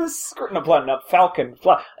across the screen. No, Falcon.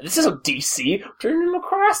 This isn't DC. Dragging him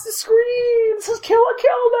across the screen. This is Kill a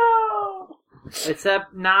Kill now.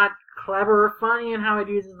 Except not clever or funny in how it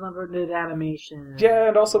uses limited animation. Yeah,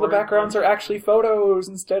 and also the backgrounds are actually photos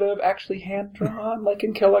instead of actually hand-drawn, like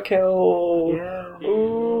in Kill a Kill. Yeah.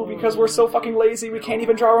 Ooh, because we're so fucking lazy, we can't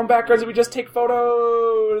even draw our own backgrounds, we just take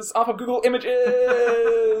photos off of Google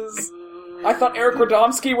Images. I thought Eric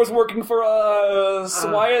Radomski was working for us.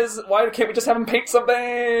 Why can't we just have him paint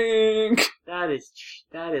something? That is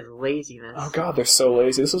laziness. Oh god, they're so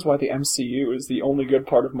lazy. This is why the MCU is the only good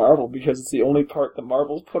part of Marvel, because it's the only part that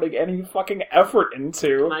Marvel's putting any fucking effort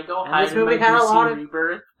into. Can I go And hide this in movie my had a DC lot of-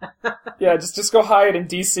 Rebirth? Yeah, just go hide in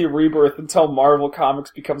DC Rebirth until Marvel Comics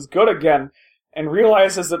becomes good again, and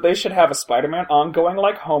realizes that they should have a Spider-Man ongoing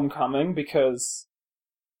like Homecoming, because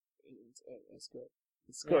it's good.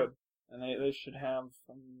 It's good. And they should have,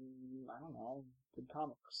 I don't know, good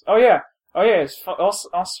comics. Oh yeah, it's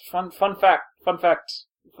fun fact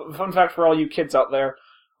for all you kids out there.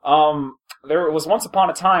 There was once upon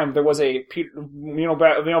a time, there was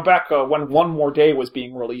back when One More Day was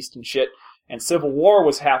being released and shit, and Civil War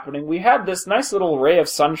was happening, we had this nice little ray of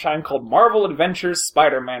sunshine called Marvel Adventures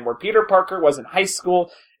Spider-Man, where Peter Parker was in high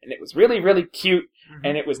school, and it was really, really cute,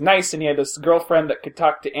 and it was nice, and he had this girlfriend that could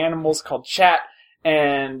talk to animals called Chat,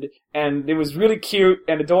 and it was really cute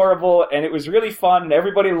and adorable, and it was really fun, and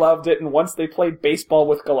everybody loved it, and once they played baseball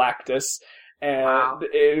with Galactus, and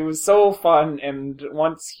it was so fun, and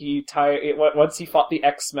once he fought the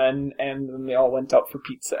X-Men, and then they all went out for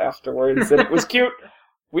pizza afterwards, and it was cute.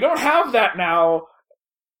 We don't have that now.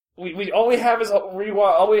 All we have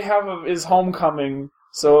is Homecoming,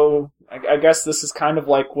 So I guess this is kind of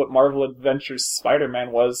like what Marvel Adventures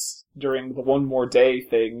Spider-Man was during the One More Day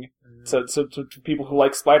thing to people who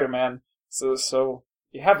like Spider-Man. So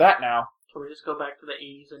you have that now. Can we just go back to the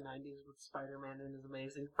 80s and 90s with Spider-Man and his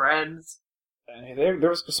amazing friends? And there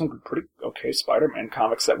was some pretty okay Spider-Man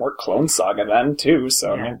comics that weren't Clone Saga then too.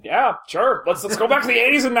 So I mean, yeah, sure. Let's go back to the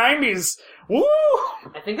 80s and 90s. Woo!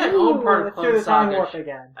 I think I own part of let's do Clone the time Saga. warp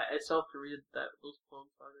again. I still have to read those Clone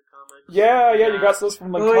Saga comics. Yeah, you got those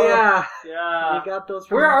from like. Oh yeah, Yeah. you got those.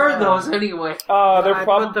 From Where are those anyway? They're I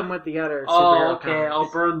probably. put them with the other. Oh, superhero okay. comics.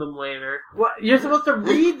 I'll burn them later. What? You're supposed to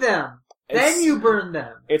read them. Then you burn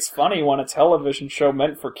them. It's funny when a television show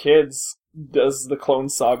meant for kids does the Clone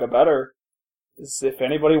Saga better. If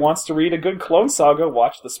anybody wants to read a good Clone Saga,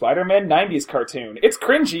 watch the Spider-Man 90s cartoon. It's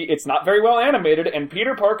cringy, it's not very well animated, and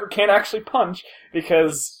Peter Parker can't actually punch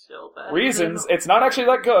because So bad. reasons. It's not actually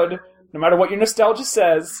that good, no matter what your nostalgia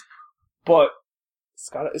says, but it's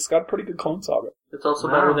got a pretty good Clone Saga. It's also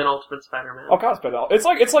Wow. better than Ultimate Spider-Man. Oh god,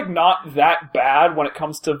 it's like not that bad when it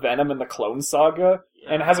comes to Venom and the Clone Saga,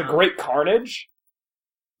 and it has a great Carnage,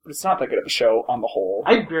 but it's not that good of a show on the whole.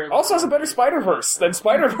 I barely Also has a better Spider-Verse than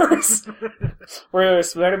Spider-Verse, where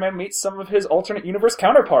Spider-Man meets some of his alternate universe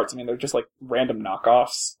counterparts. I mean, they're just like random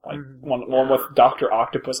knockoffs, like one with Dr.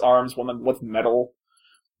 Octopus arms, one with metal,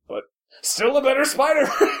 but still a better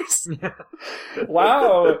Spider-Verse.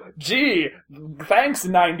 Wow, gee, thanks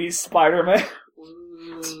 90s Spider-Man.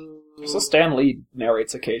 So Stan Lee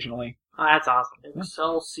narrates occasionally. Oh, that's awesome.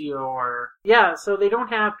 Excelsior. Yeah, so they don't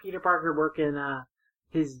have Peter Parker working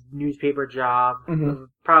his newspaper job. Mhm.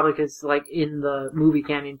 Probably because, like, in the movie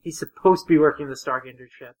canon, he's supposed to be working the Stark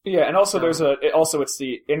Internship. Yeah, and also it's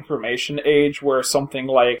the information age where something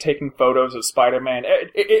like taking photos of Spider-Man,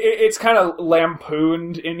 it's kind of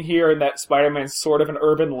lampooned in here, and that Spider-Man's sort of an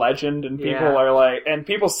urban legend, and people Yeah. are like, and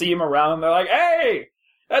people see him around, they're like, hey,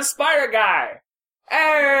 that's Spider Guy!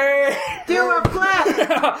 Hey! Do a flip!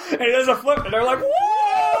 And he does a flip, and they're like,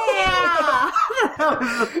 whoa! Yeah!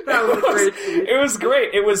 that was a great scene. It was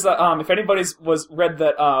great. It was if anybody's read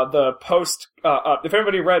that the post if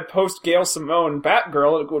anybody read post Gail Simone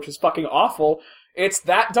Batgirl, which was fucking awful, it's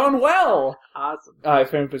that done well. Awesome.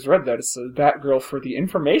 If anybody's read that, it's a Batgirl for the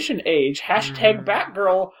information age. Hashtag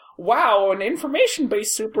Batgirl. Wow, an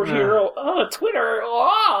information-based superhero. Twitter.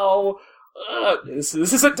 Wow. This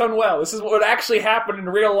isn't done well. This is what would actually happen in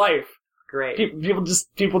real life. Great. People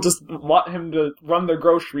just want him to run their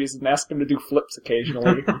groceries and ask him to do flips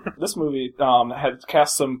occasionally. This movie had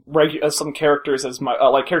cast some characters as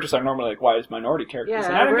characters I normally like. Why as minority characters? Yeah,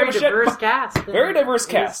 and I a didn't very give a diverse shit. cast. Very diverse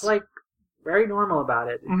It's, cast. like, very normal about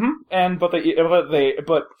it. Mm-hmm.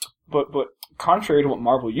 But contrary to what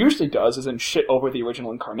Marvel usually does, is in shit over the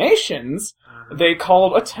original incarnations. They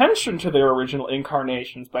called attention to their original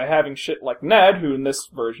incarnations by having shit like Ned, who in this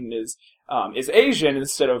version is Asian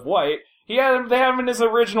instead of white. They have him in his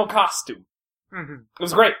original costume. Mm-hmm. It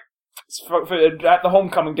was great. At the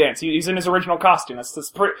homecoming dance, he's in his original costume.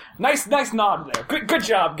 That's pretty nice nod there. Good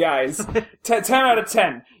job, guys. 10 out of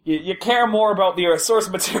 10. You care more about the source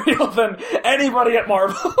material than anybody at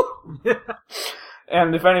Marvel.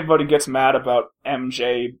 And if anybody gets mad about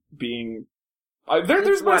MJ being,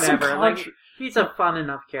 there's been some Whatever. Like, he's a fun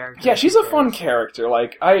enough character. Yeah, she's a fun character.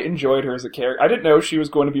 Like, I enjoyed her as a character. I didn't know she was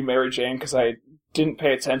going to be Mary Jane because I didn't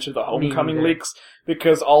pay attention to the Homecoming neither. leaks,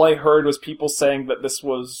 because all I heard was people saying that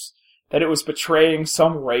that it was betraying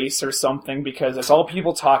some race or something, because that's all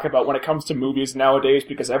people talk about when it comes to movies nowadays,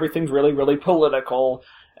 because everything's really, really political.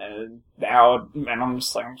 And I'm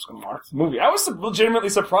just going to watch the movie. I was legitimately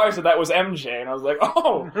surprised that was MJ, and I was like,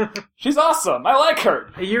 oh, she's awesome. I like her.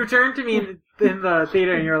 You turned to me in the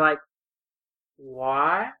theater and you're like,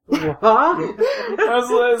 what? What? I was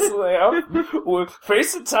like,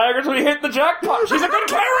 face the tigers when you hit the jackpot. She's a good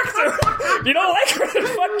character. If you don't like her, then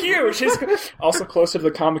fuck you. She's also closer to the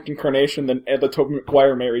comic incarnation than the Tobey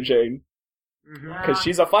Maguire Mary Jane, because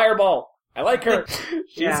she's a fireball. I like her.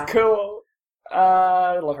 She's cool.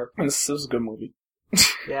 I love her. This was a good movie.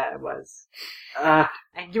 Yeah, it was. I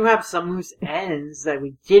do have some loose ends that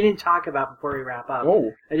we didn't talk about before we wrap up.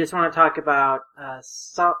 Whoa. I just want to talk about,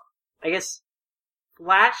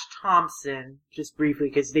 Flash Thompson, just briefly,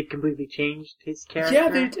 because they completely changed his character. Yeah,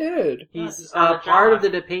 they did. He's not a part jock. of the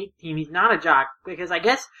debate team. He's not a jock, because I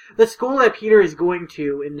guess the school that Peter is going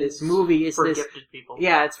to in this movie is for this... gifted people.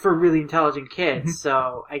 Yeah, it's for really intelligent kids,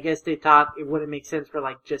 so I guess they thought it wouldn't make sense for,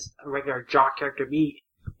 like, just a regular jock character to be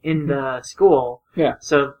in the school. Yeah.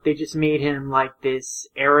 So they just made him, like, this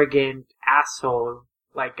arrogant asshole,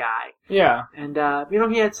 like, guy. Yeah. And,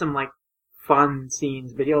 he had some, like, fun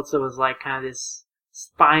scenes, but he also was, like, kind of this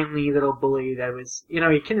spinely little bully that was, he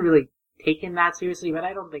couldn't really taken that seriously, but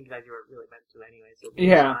I don't think that you were really meant to anyway. So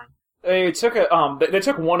Yeah. fine. They took they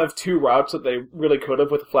took one of two routes that they really could have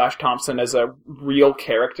with Flash Thompson as a real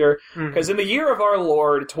character. Because in the year of our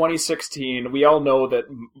Lord, 2016, we all know that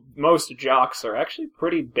most jocks are actually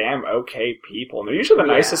pretty damn okay people. And they're usually the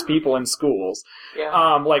nicest people in schools.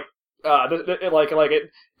 Yeah.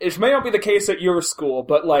 It may not be the case at your school,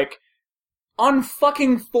 but like, on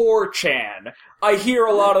fucking 4chan, I hear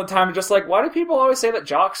a lot of the time just like, why do people always say that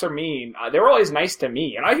jocks are mean? They were always nice to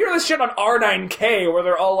me. And I hear this shit on R9K where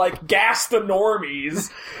they're all like, gas the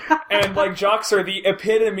normies. And like, jocks are the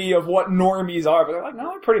epitome of what normies are. But they're like,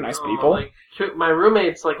 no, they're pretty nice people. Like, my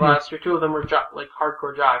roommates, like, last year, 2 of them were, like,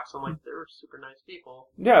 hardcore jocks. I'm like, they were super nice people.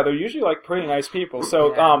 Yeah, they're usually like pretty nice people.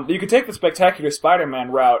 So, you could take the Spectacular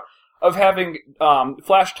Spider-Man route of having,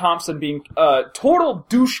 Flash Thompson being a total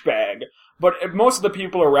douchebag. But most of the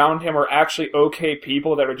people around him are actually okay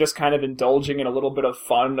people that are just kind of indulging in a little bit of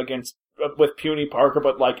fun with puny Parker,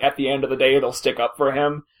 but like at the end of the day they'll stick up for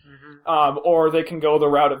him. Or they can go the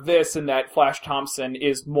route of this, in that Flash Thompson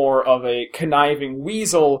is more of a conniving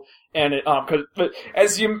weasel, and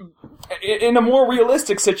in a more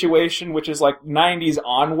realistic situation, which is like 90s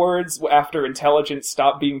onwards, after intelligence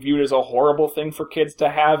stopped being viewed as a horrible thing for kids to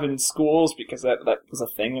have in schools, because that was a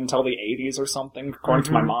thing until the 80s or something, according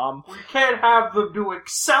to my mom. We can't have them do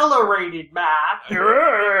accelerated math. We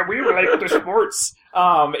relate to sports.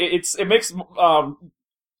 It makes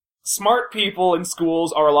smart people in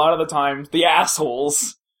schools are a lot of the time the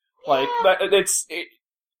assholes. Like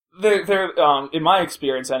they're in my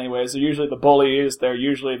experience anyways, they're usually the bullies, they're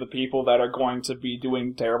usually the people that are going to be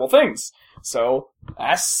doing terrible things. So,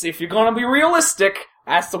 if you're gonna be realistic,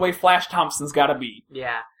 that's the way Flash Thompson's gotta be.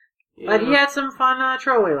 Yeah. But he had some fun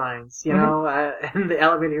throwaway lines, you know, in the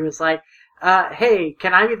elevator. He was like, hey,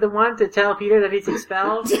 can I be the one to tell Peter that he's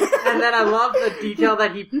expelled? And then I love the detail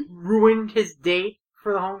that he ruined his date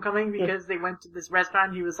for the homecoming because they went to this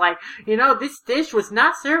restaurant. He was like, you know, this dish was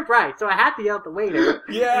not served right, so I had to yell at the waiter.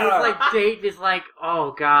 Yeah. And his like date is like,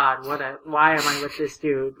 oh god, why am I with this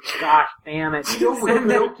dude? Gosh damn it. The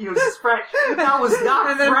milk was fresh. That was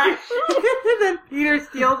not fresh. And then Peter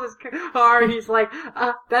steals his car and he's like,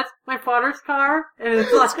 that's my father's car? And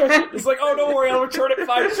it's like, It's like, oh, don't worry, I'll return it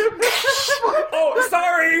 5. Oh,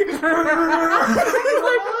 sorry!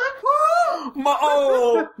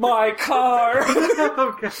 My car!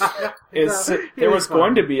 oh god. There was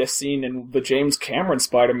going to be a scene in the James Cameron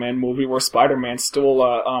Spider-Man movie where Spider-Man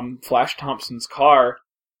stole Flash Thompson's car.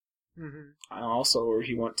 And also where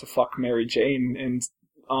he went to fuck Mary Jane and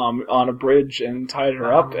on a bridge and tied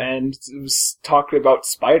her up and was talking about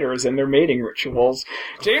spiders and their mating rituals.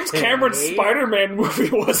 James Cameron's Spider-Man movie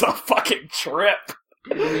was a fucking trip.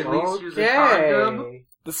 Did he at least use a condom?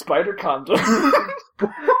 The spider condom.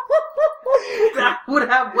 That would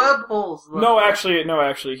have web holes. Though. No, actually,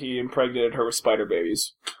 he impregnated her with spider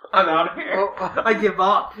babies. I'm out of here. I give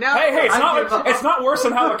up. No, Hey, it's not worse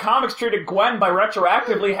than how the comics treated Gwen by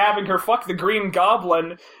retroactively having her fuck the Green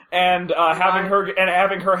Goblin and having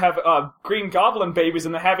her have Green Goblin babies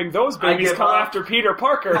and then having those babies come after Peter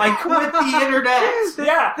Parker. I quit the internet.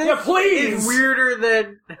 Yeah, please. It's weirder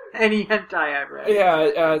than any hentai I've read.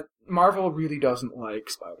 Yeah, Marvel really doesn't like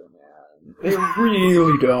Spider-Man. They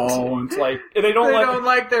really don't. Like, they don't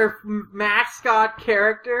like their mascot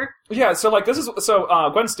character. Yeah, so like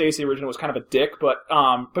Gwen Stacy originally was kind of a dick, but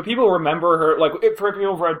people remember her, like, for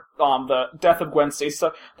people who read the Death of Gwen Stacy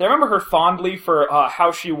stuff, they remember her fondly for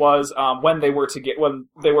how she was when they were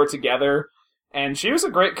together, and she was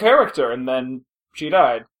a great character, and then she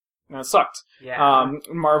died. And it sucked. Yeah.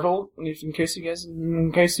 Marvel, in case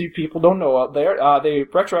you people don't know out there, they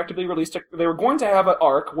retroactively released they were going to have an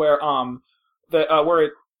arc where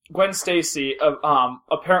Gwen Stacy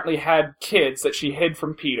apparently had kids that she hid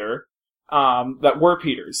from Peter that were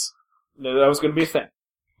Peter's. That was going to be a thing.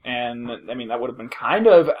 And I mean, that would have been kind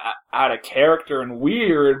of out of character and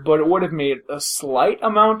weird, but it would have made a slight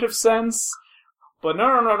amount of sense. But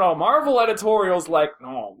no. Marvel editorial's like,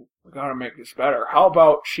 no, we gotta make this better. How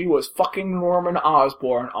about she was fucking Norman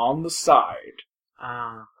Osborn on the side?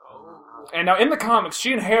 And now in the comics,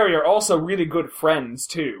 she and Harry are also really good friends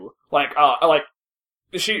too. Before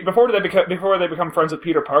they become friends with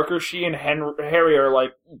Peter Parker, she and Harry are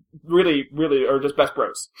like really are just best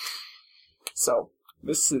bros. So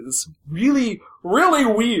this is really, really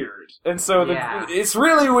weird. And so it's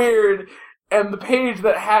really weird. And the page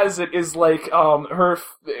that has it is like her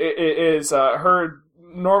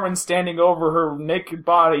Norman standing over her naked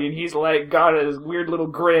body, and he's like got his weird little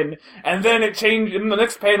grin. And then it changed. And the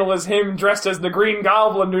next panel is him dressed as the Green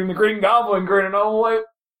Goblin doing the Green Goblin grin, and I'm like,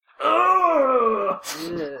 ugh.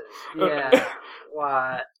 Yeah.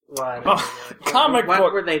 What? What? Comic what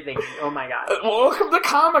book. were they thinking? Oh my god. Welcome to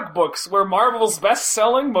comic books, where Marvel's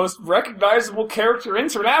best-selling, most recognizable character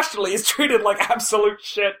internationally is treated like absolute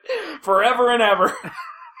shit forever and ever,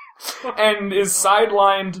 and is now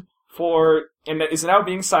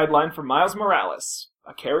being sidelined for Miles Morales,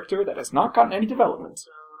 a character that has not gotten any development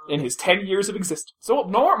in his 10 years of existence. So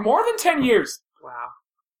more than 10 years. Wow.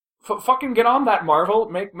 Fucking get on that, Marvel.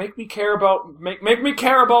 Make me care about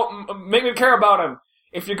him.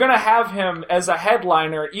 If you're gonna have him as a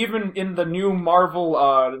headliner, even in the new Marvel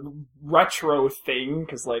retro thing,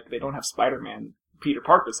 because like they don't have Spider-Man Peter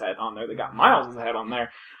Parker's head on there, they got Miles' head on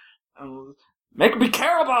there. Make me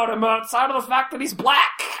care about him outside of the fact that he's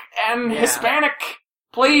black and Hispanic,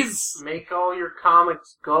 please. Make all your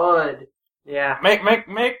comics good. Yeah. Make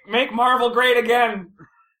Marvel great again.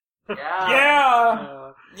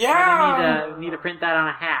 Yeah. Yeah. We need to print that on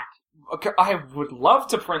a hat. Okay, I would love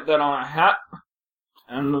to print that on a hat.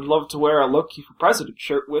 And would love to wear a Loki for President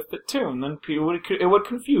shirt with it too, and then it would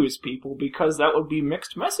confuse people because that would be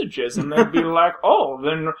mixed messages, and they'd be like, "Oh,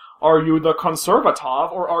 then are you the conservative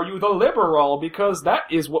or are you the liberal?" Because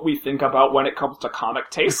that is what we think about when it comes to comic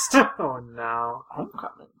taste. Oh no!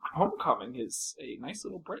 Homecoming is a nice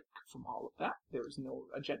little break from all of that. There is no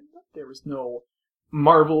agenda. There is no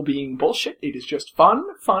Marvel being bullshit. It is just fun,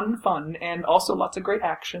 and also lots of great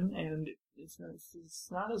action and. It's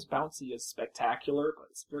not as bouncy as Spectacular, but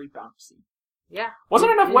it's very bouncy. Yeah.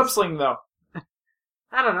 Wasn't enough web slinging, though.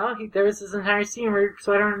 I don't know. There was this entire scene where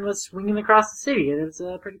Spider-Man was swinging across the city, and it was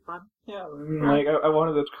pretty fun. Yeah, I mean, like, I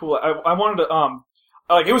wanted it cool. I wanted to,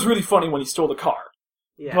 like, it was really funny when he stole the car.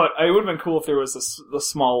 Yeah. But it would have been cool if there was a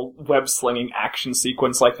small web-slinging action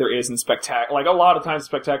sequence like there is in Spectacular. Like, a lot of times in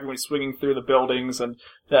Spectacular when he's swinging through the buildings, and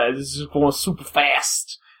it's just going super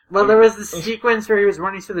fast. Well, there was this sequence where he was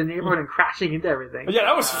running through the neighborhood and crashing into everything. Yeah,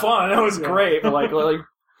 that was fun. That was great. But like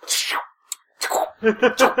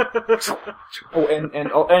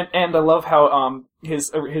and I love how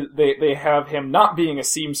they have him not being a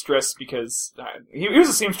seamstress because he was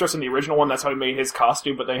a seamstress in the original one. That's how he made his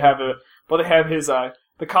costume. But they have his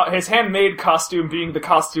handmade costume being the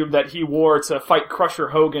costume that he wore to fight Crusher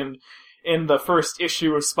Hogan in the first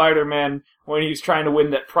issue of Spider-Man when he was trying to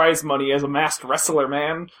win that prize money as a masked wrestler,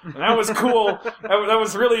 man. And that was cool. that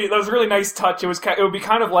was a really nice touch. It would be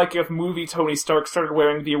kind of like if movie Tony Stark started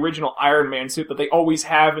wearing the original Iron Man suit that they always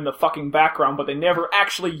have in the fucking background, but they never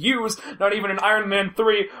actually use, not even in Iron Man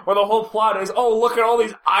 3, where the whole plot is, oh, look at all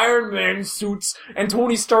these Iron Man suits, and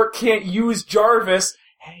Tony Stark can't use Jarvis.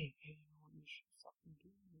 Hey,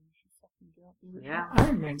 yeah,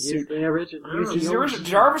 Iron Man suit. The original.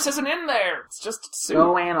 Jarvis isn't in there. It's just a suit.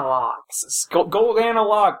 Go analog. Go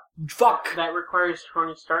analog. Fuck. That requires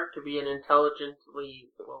Tony Stark to be an intelligently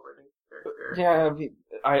well-written character. Yeah,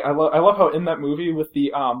 I love how in that movie with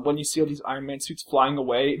the when you see all these Iron Man suits flying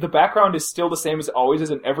away, the background is still the same as it always is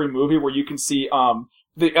in every movie, where you can see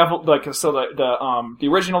the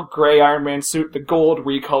original gray Iron Man suit, the gold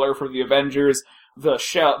recolor for the Avengers. The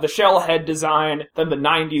shell head design, then the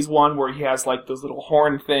 90s one where he has like those little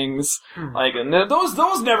horn things, like, and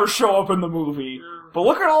those never show up in the movie. But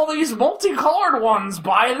look at all these multicolored ones.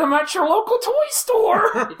 Buy them at your local toy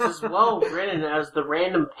store. It's as well written as the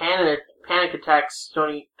random panic attacks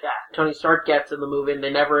Tony Stark gets in the movie, and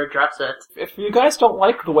they never address it. If you guys don't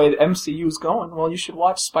like the way the MCU's going, well, you should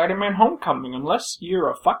watch Spider-Man: Homecoming, unless you're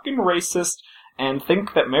a fucking racist and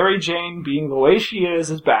think that Mary Jane being the way she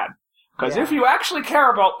is bad. Because if you actually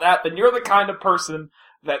care about that, then you're the kind of person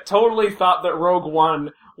that totally thought that Rogue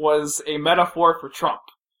One was a metaphor for Trump.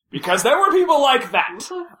 Because there were people like that.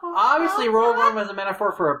 Obviously, Rogue One was a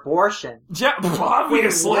metaphor for abortion. Yeah,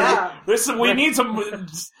 obviously. Yeah. We need some...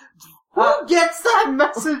 Who gets that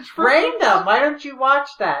message from Random? Why don't you watch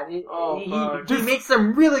that? He makes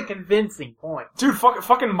some really convincing points. Dude,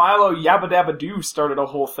 fucking Milo Yabba Dabba Doo started a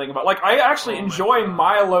whole thing about... Like, I actually enjoy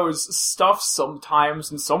Milo's stuff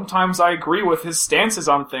sometimes, and sometimes I agree with his stances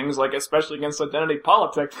on things, like, especially against identity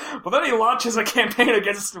politics. But then he launches a campaign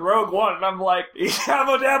against Rogue One, and I'm like,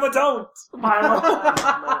 Yabba Dabba Don't, Milo.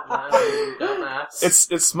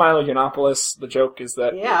 It's Milo Yiannopoulos. The joke is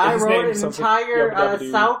that... Yeah, I wrote an entire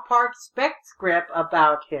South Park spec script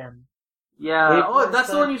about him. Yeah. That's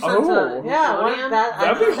the one you sent to Nickelodeon?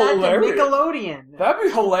 That'd be hilarious. Nickelodeon. That'd be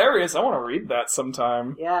hilarious. I want to read that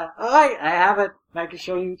sometime. Yeah. I have it. I can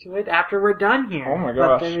show you to it after we're done here. Oh my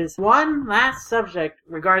gosh. But there's one last subject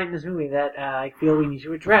regarding this movie that I feel we need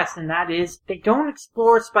to address, and that is they don't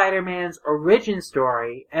explore Spider-Man's origin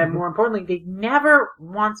story, and more importantly, they never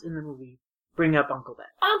once in the movie bring up Uncle Ben.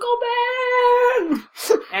 Uncle Ben!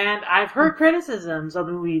 And I've heard criticisms of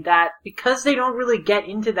the movie that because they don't really get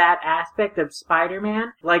into that aspect of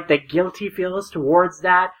Spider-Man, like the guilt he feels towards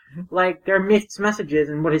that, like there are mixed messages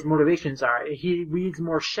and what his motivations are. He reads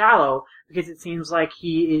more shallow because it seems like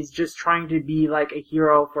he is just trying to be like a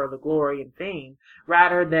hero for the glory and fame,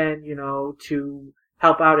 rather than, to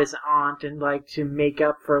help out his aunt and like to make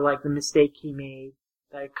up for like the mistake he made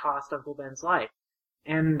that cost Uncle Ben's life.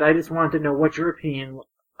 And I just wanted to know what your opinion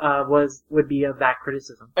would be of that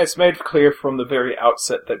criticism. It's made clear from the very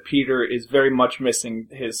outset that Peter is very much missing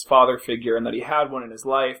his father figure and that he had one in his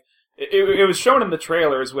life. It was shown in the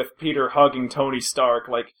trailers with Peter hugging Tony Stark.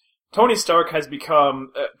 Like, Tony Stark has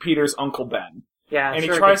become Peter's Uncle Ben. Yeah, and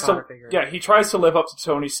sure, he tries father figure. he tries to live up to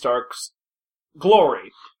Tony Stark's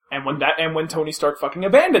glory. And when Tony Stark fucking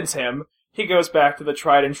abandons him, he goes back to the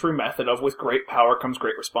tried and true method of with great power comes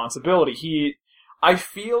great responsibility. I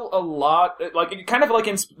feel a lot like kind of like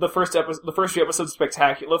in the first few episodes of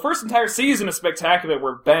Spectacular, the first entire season of Spectacular,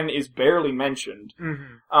 where Ben is barely mentioned,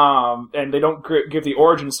 and they don't give the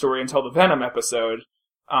origin story until the Venom episode.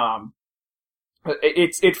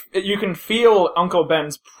 You can feel Uncle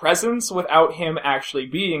Ben's presence without him actually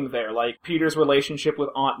being there. Like Peter's relationship with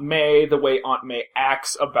Aunt May, the way Aunt May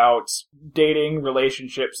acts about dating,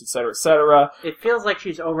 relationships, etc., etc. It feels like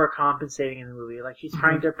she's overcompensating in the movie. Like she's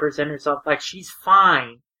trying to present herself like she's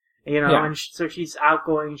fine, Yeah. and so she's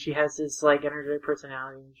outgoing. She has this like energetic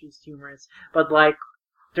personality, and she's humorous. But like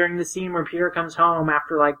during the scene where Peter comes home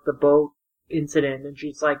after like the boat incident, and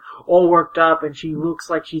she's like all worked up, and she looks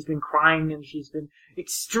like she's been crying, and she's been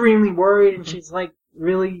extremely worried, and she's like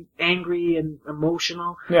really angry and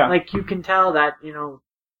emotional. Yeah. Like you can tell that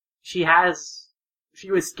she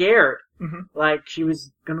was scared, like she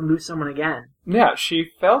was gonna lose someone again. Yeah, she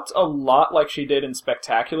felt a lot like she did in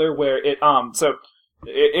Spectacular, where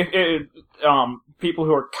people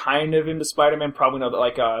who are kind of into Spider-Man probably know that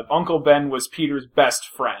like Uncle Ben was Peter's best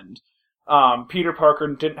friend. Peter Parker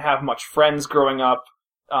didn't have much friends growing up,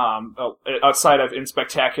 outside of, in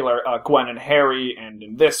Spectacular, Gwen and Harry, and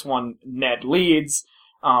in this one, Ned Leeds.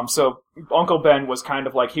 So Uncle Ben was kind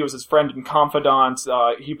of like, he was his friend and confidant,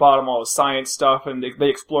 he bought him all his science stuff, and they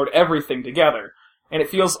explored everything together. And it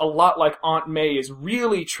feels a lot like Aunt May is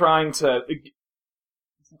really trying to,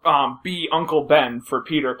 be Uncle Ben for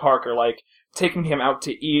Peter Parker, like, taking him out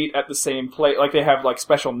to eat at the same place. Like, they have, like,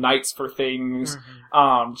 special nights for things.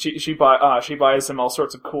 She buys him all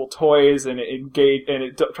sorts of cool toys, and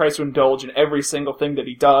it tries to indulge in every single thing that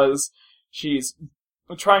he does. She's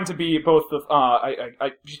trying to be both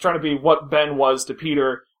she's trying to be what Ben was to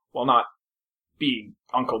Peter, while not being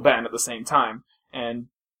Uncle Ben at the same time. And,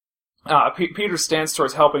 Peter's stance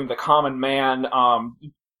towards helping the common man,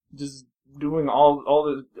 just doing all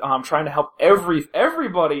the, trying to help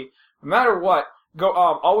everybody, no matter what,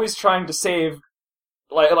 always trying to save,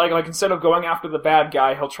 like instead of going after the bad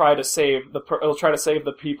guy, he'll try to save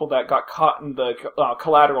the people that got caught in the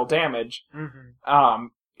collateral damage.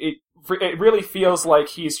 It really feels like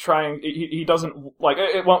he's trying. He doesn't like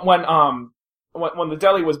when the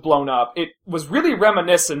deli was blown up. It was really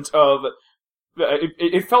reminiscent of.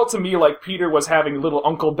 It felt to me like Peter was having little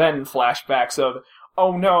Uncle Ben flashbacks of,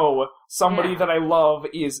 oh no, somebody that I love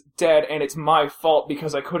is dead and it's my fault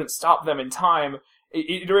because I couldn't stop them in time.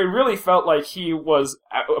 It really felt like he was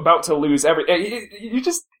about to lose you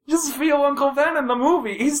just feel Uncle Ben in the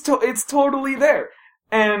movie. It's totally there.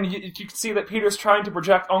 And you can see that Peter's trying to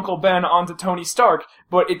project Uncle Ben onto Tony Stark,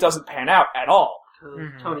 but it doesn't pan out at all.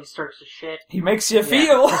 Tony Stark's a shit. He makes you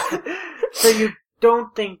feel. So you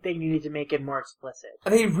don't think they needed to make it more explicit?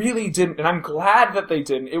 They really didn't, and I'm glad that they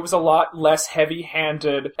didn't. It was a lot less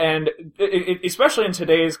heavy-handed, and especially in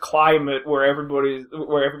today's climate where everybody's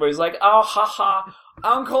like, oh, haha,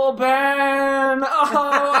 Uncle Ben!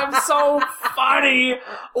 Oh, I'm so funny!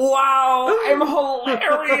 Wow, I'm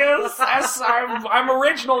hilarious! I'm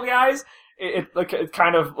original, guys! It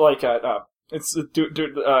kind of like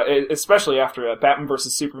especially after Batman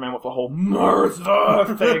vs. Superman with the whole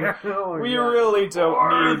Martha thing. We really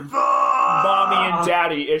don't need mommy and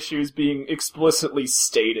daddy issues being explicitly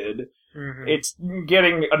stated. It's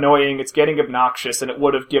getting annoying, it's getting obnoxious, and it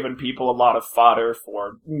would have given people a lot of fodder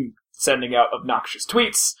for sending out obnoxious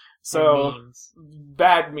tweets. So,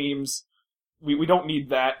 bad memes. We don't need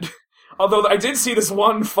that. Although I did see this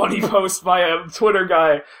one funny post by a Twitter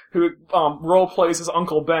guy who role plays as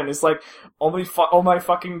Uncle Ben. It's like, oh my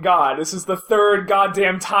fucking god, this is the third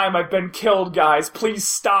goddamn time I've been killed, guys. Please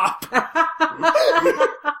stop.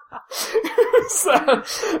 So,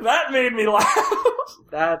 that made me laugh.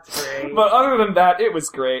 That's great. But other than that, it was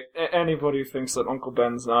great. Anybody who thinks that Uncle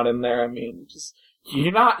Ben's not in there, I mean, just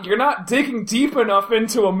You're not digging deep enough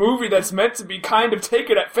into a movie that's meant to be kind of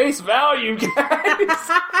taken at face value, guys.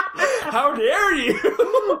 How dare you?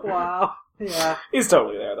 Wow. Yeah. He's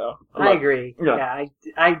totally there, though. I agree. Yeah. Yeah,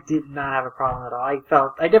 I did not have a problem at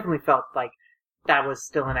all. I definitely felt like that was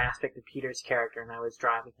still an aspect of Peter's character, and I was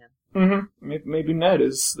driving him. Maybe Ned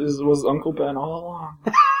was Uncle Ben all along.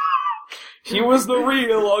 He was the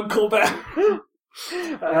real Uncle Ben.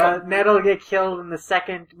 Ned will get killed in the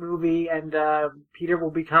second movie, and Peter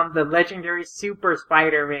will become the legendary Super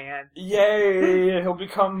Spider-Man. Yay! He'll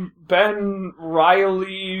become Ben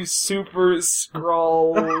Reilly Super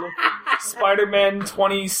Skrull Spider-Man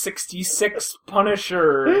 2066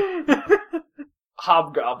 Punisher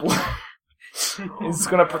Hobgoblin. He's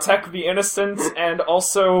gonna protect the innocent and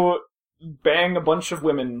also bang a bunch of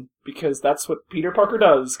women, because that's what Peter Parker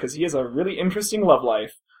does, because he has a really interesting love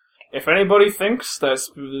life. If anybody thinks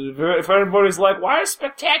if anybody's like, why does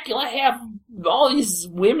Spectacular have all these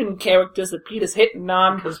women characters that Peter's hitting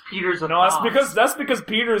on? Because Peter's a No, that's because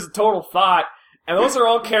Peter's a total thought, and those are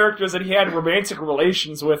all characters that he had romantic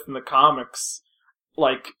relations with in the comics.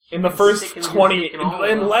 Like, in the first 20, in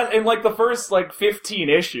like the first, 15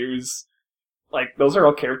 issues. Like, those are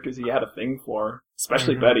all characters he had a thing for.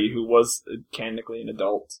 Especially Betty, who was canonically an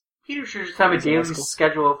adult. Peter should just have a daily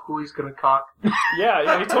schedule of who he's gonna cock.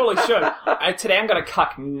 Yeah, he totally should. Today I'm gonna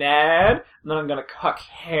cuck Ned, and then I'm gonna cuck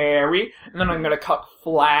Harry, and then I'm gonna cuck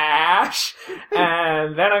Flash,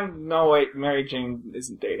 and then no wait, Mary Jane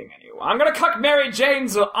isn't dating anyone. I'm gonna cuck Mary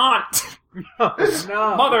Jane's aunt! No.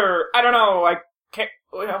 Mother, I don't know, I can't,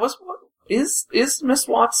 is Miss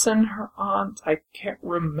Watson her aunt? I can't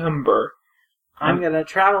remember. I'm gonna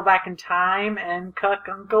travel back in time and cuck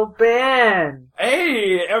Uncle Ben.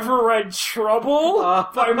 Hey, ever read Trouble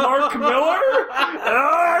by Mark Miller?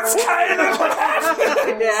 That's kind of what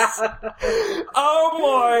happens. Yeah.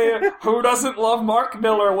 Oh boy, who doesn't love Mark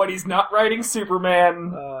Miller when he's not writing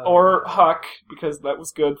Superman or Huck? Because that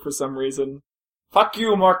was good for some reason. Fuck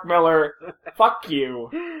you, Mark Miller. Fuck you.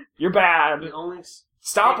 You're bad. The only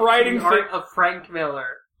Stop writing the art of Frank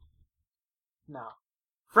Miller. No.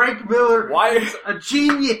 Frank Miller Why? is a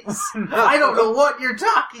genius. I don't know what you're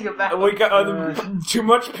talking about. We got too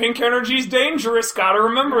much pink energy is dangerous. Gotta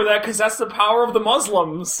remember that, because that's the power of the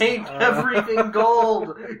Muslims. Paint everything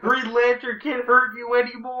gold. Green Lantern can't hurt you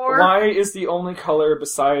anymore. Why is the only color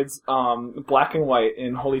besides black and white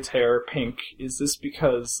in Holy Terror pink? Is this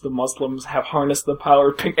because the Muslims have harnessed the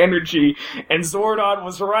power of pink energy, and Zordon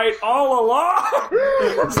was right all along?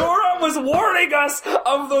 Zordon was warning us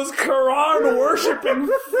of those Quran-worshipping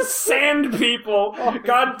sand people.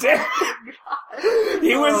 God damn it.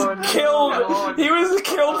 He was killed. God. He was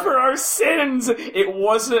killed for our sins. It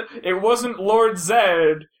wasn't Lord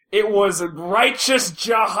Zed. It was righteous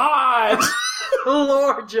jihad.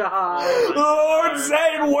 Lord Jihad. Lord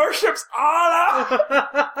Zed worships Allah.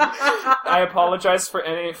 I apologize for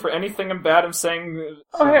anything bad I'm saying.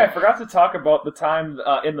 Oh, hey, I forgot to talk about the time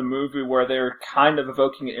in the movie where they're kind of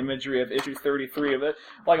evoking imagery of issue 33 of it.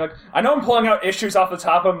 Like I know I'm pulling out issues off the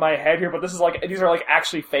top of my head here, but these are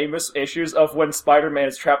actually famous issues of when Spider-Man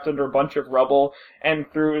is trapped under a bunch of rubble, and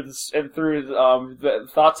through the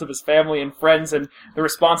thoughts of his family and friends and the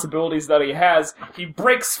responsibilities that he has, he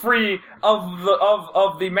breaks free of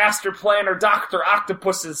the master planner Dr.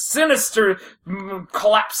 Octopus's sinister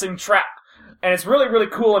collapsing trap. And it's really, really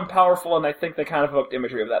cool and powerful, and I think they kind of evoked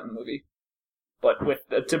imagery of that in the movie. But with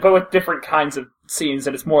different kinds of scenes,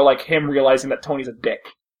 and it's more like him realizing that Tony's a dick.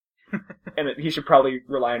 And that he should probably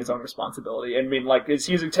rely on his own responsibility. And I mean, like, it's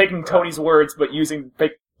taking Tony's words, but using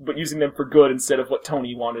them for good instead of what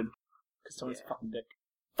Tony wanted. Because Tony's a fucking dick.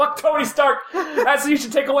 Fuck Tony Stark! That's what you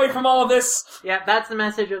should take away from all of this! Yeah, that's the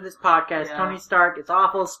message of this podcast. Yeah. Tony Stark is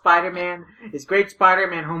awful. Spider-Man is great.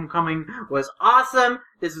 Spider-Man Homecoming was awesome.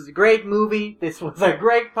 This was a great movie. This was a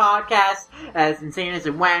great podcast, as insane as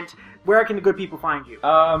it went. Where can the good people find you?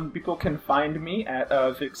 People can find me at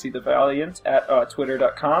Vixie the Valiant at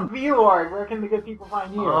twitter.com. V-Lord, where can the good people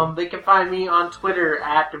find you? They can find me on Twitter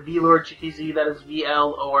at VLordGTZ, that is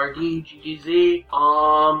VLORDGTZ.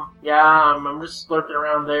 I'm just lurking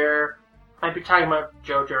around there. Might be talking about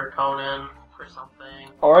JoJo Conan or something.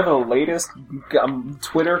 Or the latest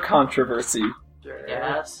Twitter controversy.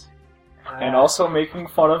 Yes. And also making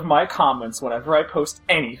fun of my comments whenever I post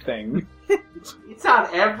anything. It's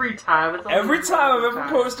not every time. It's Every time I've ever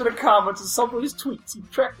posted a comment to somebody's tweets, you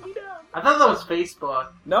track me down. I thought that was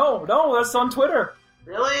Facebook. No, that's on Twitter.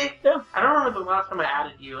 Really? Yeah. I don't remember the last time I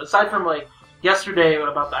added you, aside from, yesterday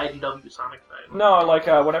about the IDW Sonic thing. No,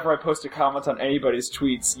 whenever I post a comment on anybody's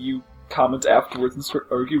tweets, you comment afterwards and start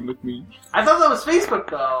arguing with me. I thought that was Facebook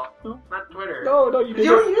though, No. not Twitter. No, you You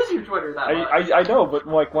don't use your Twitter that much. I know, but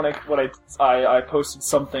like when I posted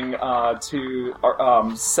something to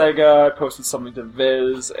Sega, I posted something to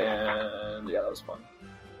Viz, and yeah, that was fun.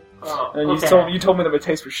 Oh, And okay. you told me that my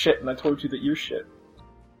taste was shit, and I told you that you're shit.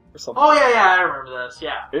 Or something. Oh yeah, I remember this.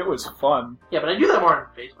 Yeah, It was fun. yeah, but I do that more on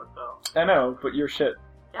Facebook though. I know, but you're shit.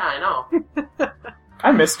 Yeah, I know.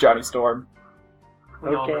 I miss Johnny Storm.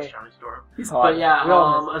 We all Okay. miss Johnny Storm. He's hot. But yeah, We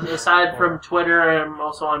all miss aside from Twitter, I'm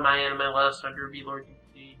also on my anime list under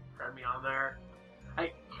VLordGTD. Friend me on there.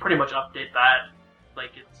 I pretty much update that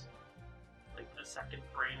like it's like a second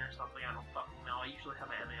brain or something. I don't fucking know. I usually have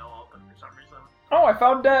my anime all open for some reason. Oh, I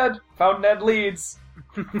found Ned. Found Ned Leeds.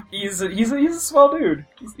 He's a swell dude.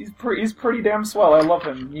 He's pretty damn swell. I love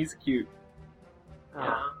him. He's cute.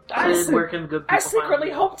 Yeah. I Sid, see- where can good people I secretly find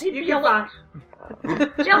you? hoped he'd be a little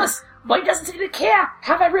jealous, but he doesn't seem to care.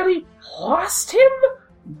 Have I really lost him?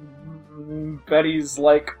 Betty's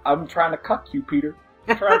like, I'm trying to cuck you, Peter.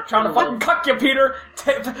 Trying to fucking cuck you, Peter.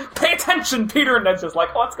 Pay attention, Peter. And Ned's just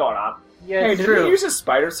like, what's going on? Yeah, Hey, it's did true. he use his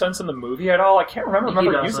spider sense in the movie at all? I can't remember He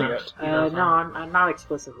using doesn't. it. He doesn't. No, I'm not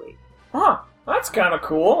explicitly. Huh. That's kind of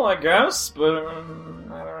cool, I guess, but I don't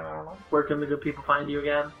know. Where can the good people find you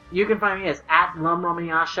again? You can find me as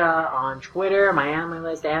 @LumRomaniasha on Twitter, my anime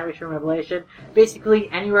list, Animation Revelation.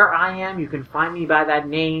 Basically, anywhere I am, you can find me by that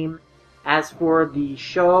name. As for the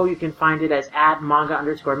show, you can find it as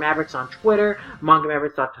 @manga_mavericks on Twitter,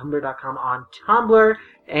 mangamavericks.tumblr.com on Tumblr,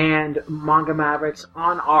 and Manga Mavericks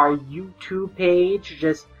on our YouTube page.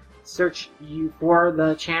 Just search you for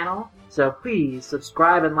the channel. So please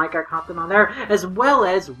subscribe and like our content on there, as well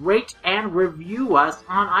as rate and review us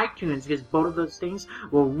on iTunes, because both of those things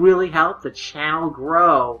will really help the channel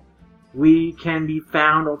grow. We can be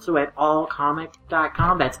found also at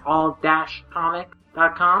allcomic.com. That's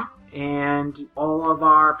all-comic.com. And all of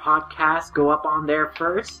our podcasts go up on there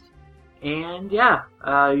first. And yeah,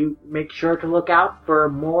 you make sure to look out for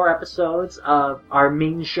more episodes of our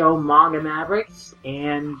main show, Manga Mavericks,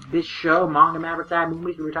 and this show, Manga Mavericks at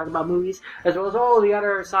Movies, where we're talking about movies, as well as all the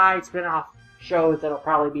other side spin-off shows that'll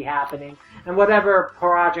probably be happening, and whatever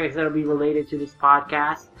projects that'll be related to this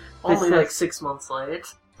podcast. Only This like is- 6 months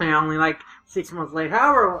late. and only like 6 months later,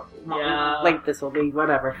 however Yeah. late this will be,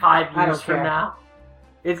 whatever. 5 I years don't from care. now.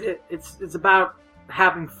 It's about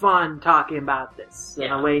having fun talking about this in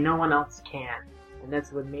Yeah. a way no one else can, and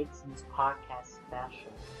that's what makes these podcasts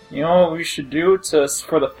special. You know what we should do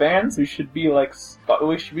for the fans? We should be like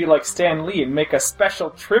Stan Lee and make a special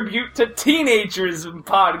tribute to teenagers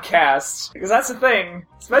podcast, because that's the thing.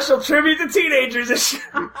 Special tribute to teenagers issue.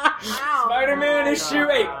 Spider-Man issue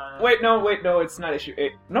 8. Wait, no, it's not issue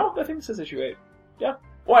 8. No, I think this is issue 8. Yeah,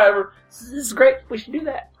 whatever. This is great. We should do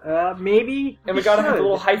that. Maybe. And we gotta have a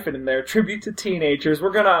little hyphen in there. Tribute to teenagers.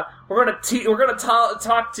 We're gonna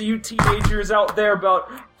talk to you teenagers out there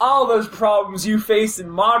about all those problems you face in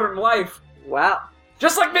modern life, Wow,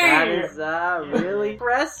 just like me. that is really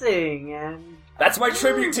pressing. And That's my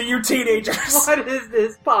tribute to you teenagers. what is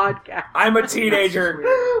this podcast? I'm a teenager.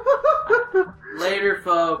 Later,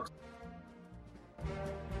 folks.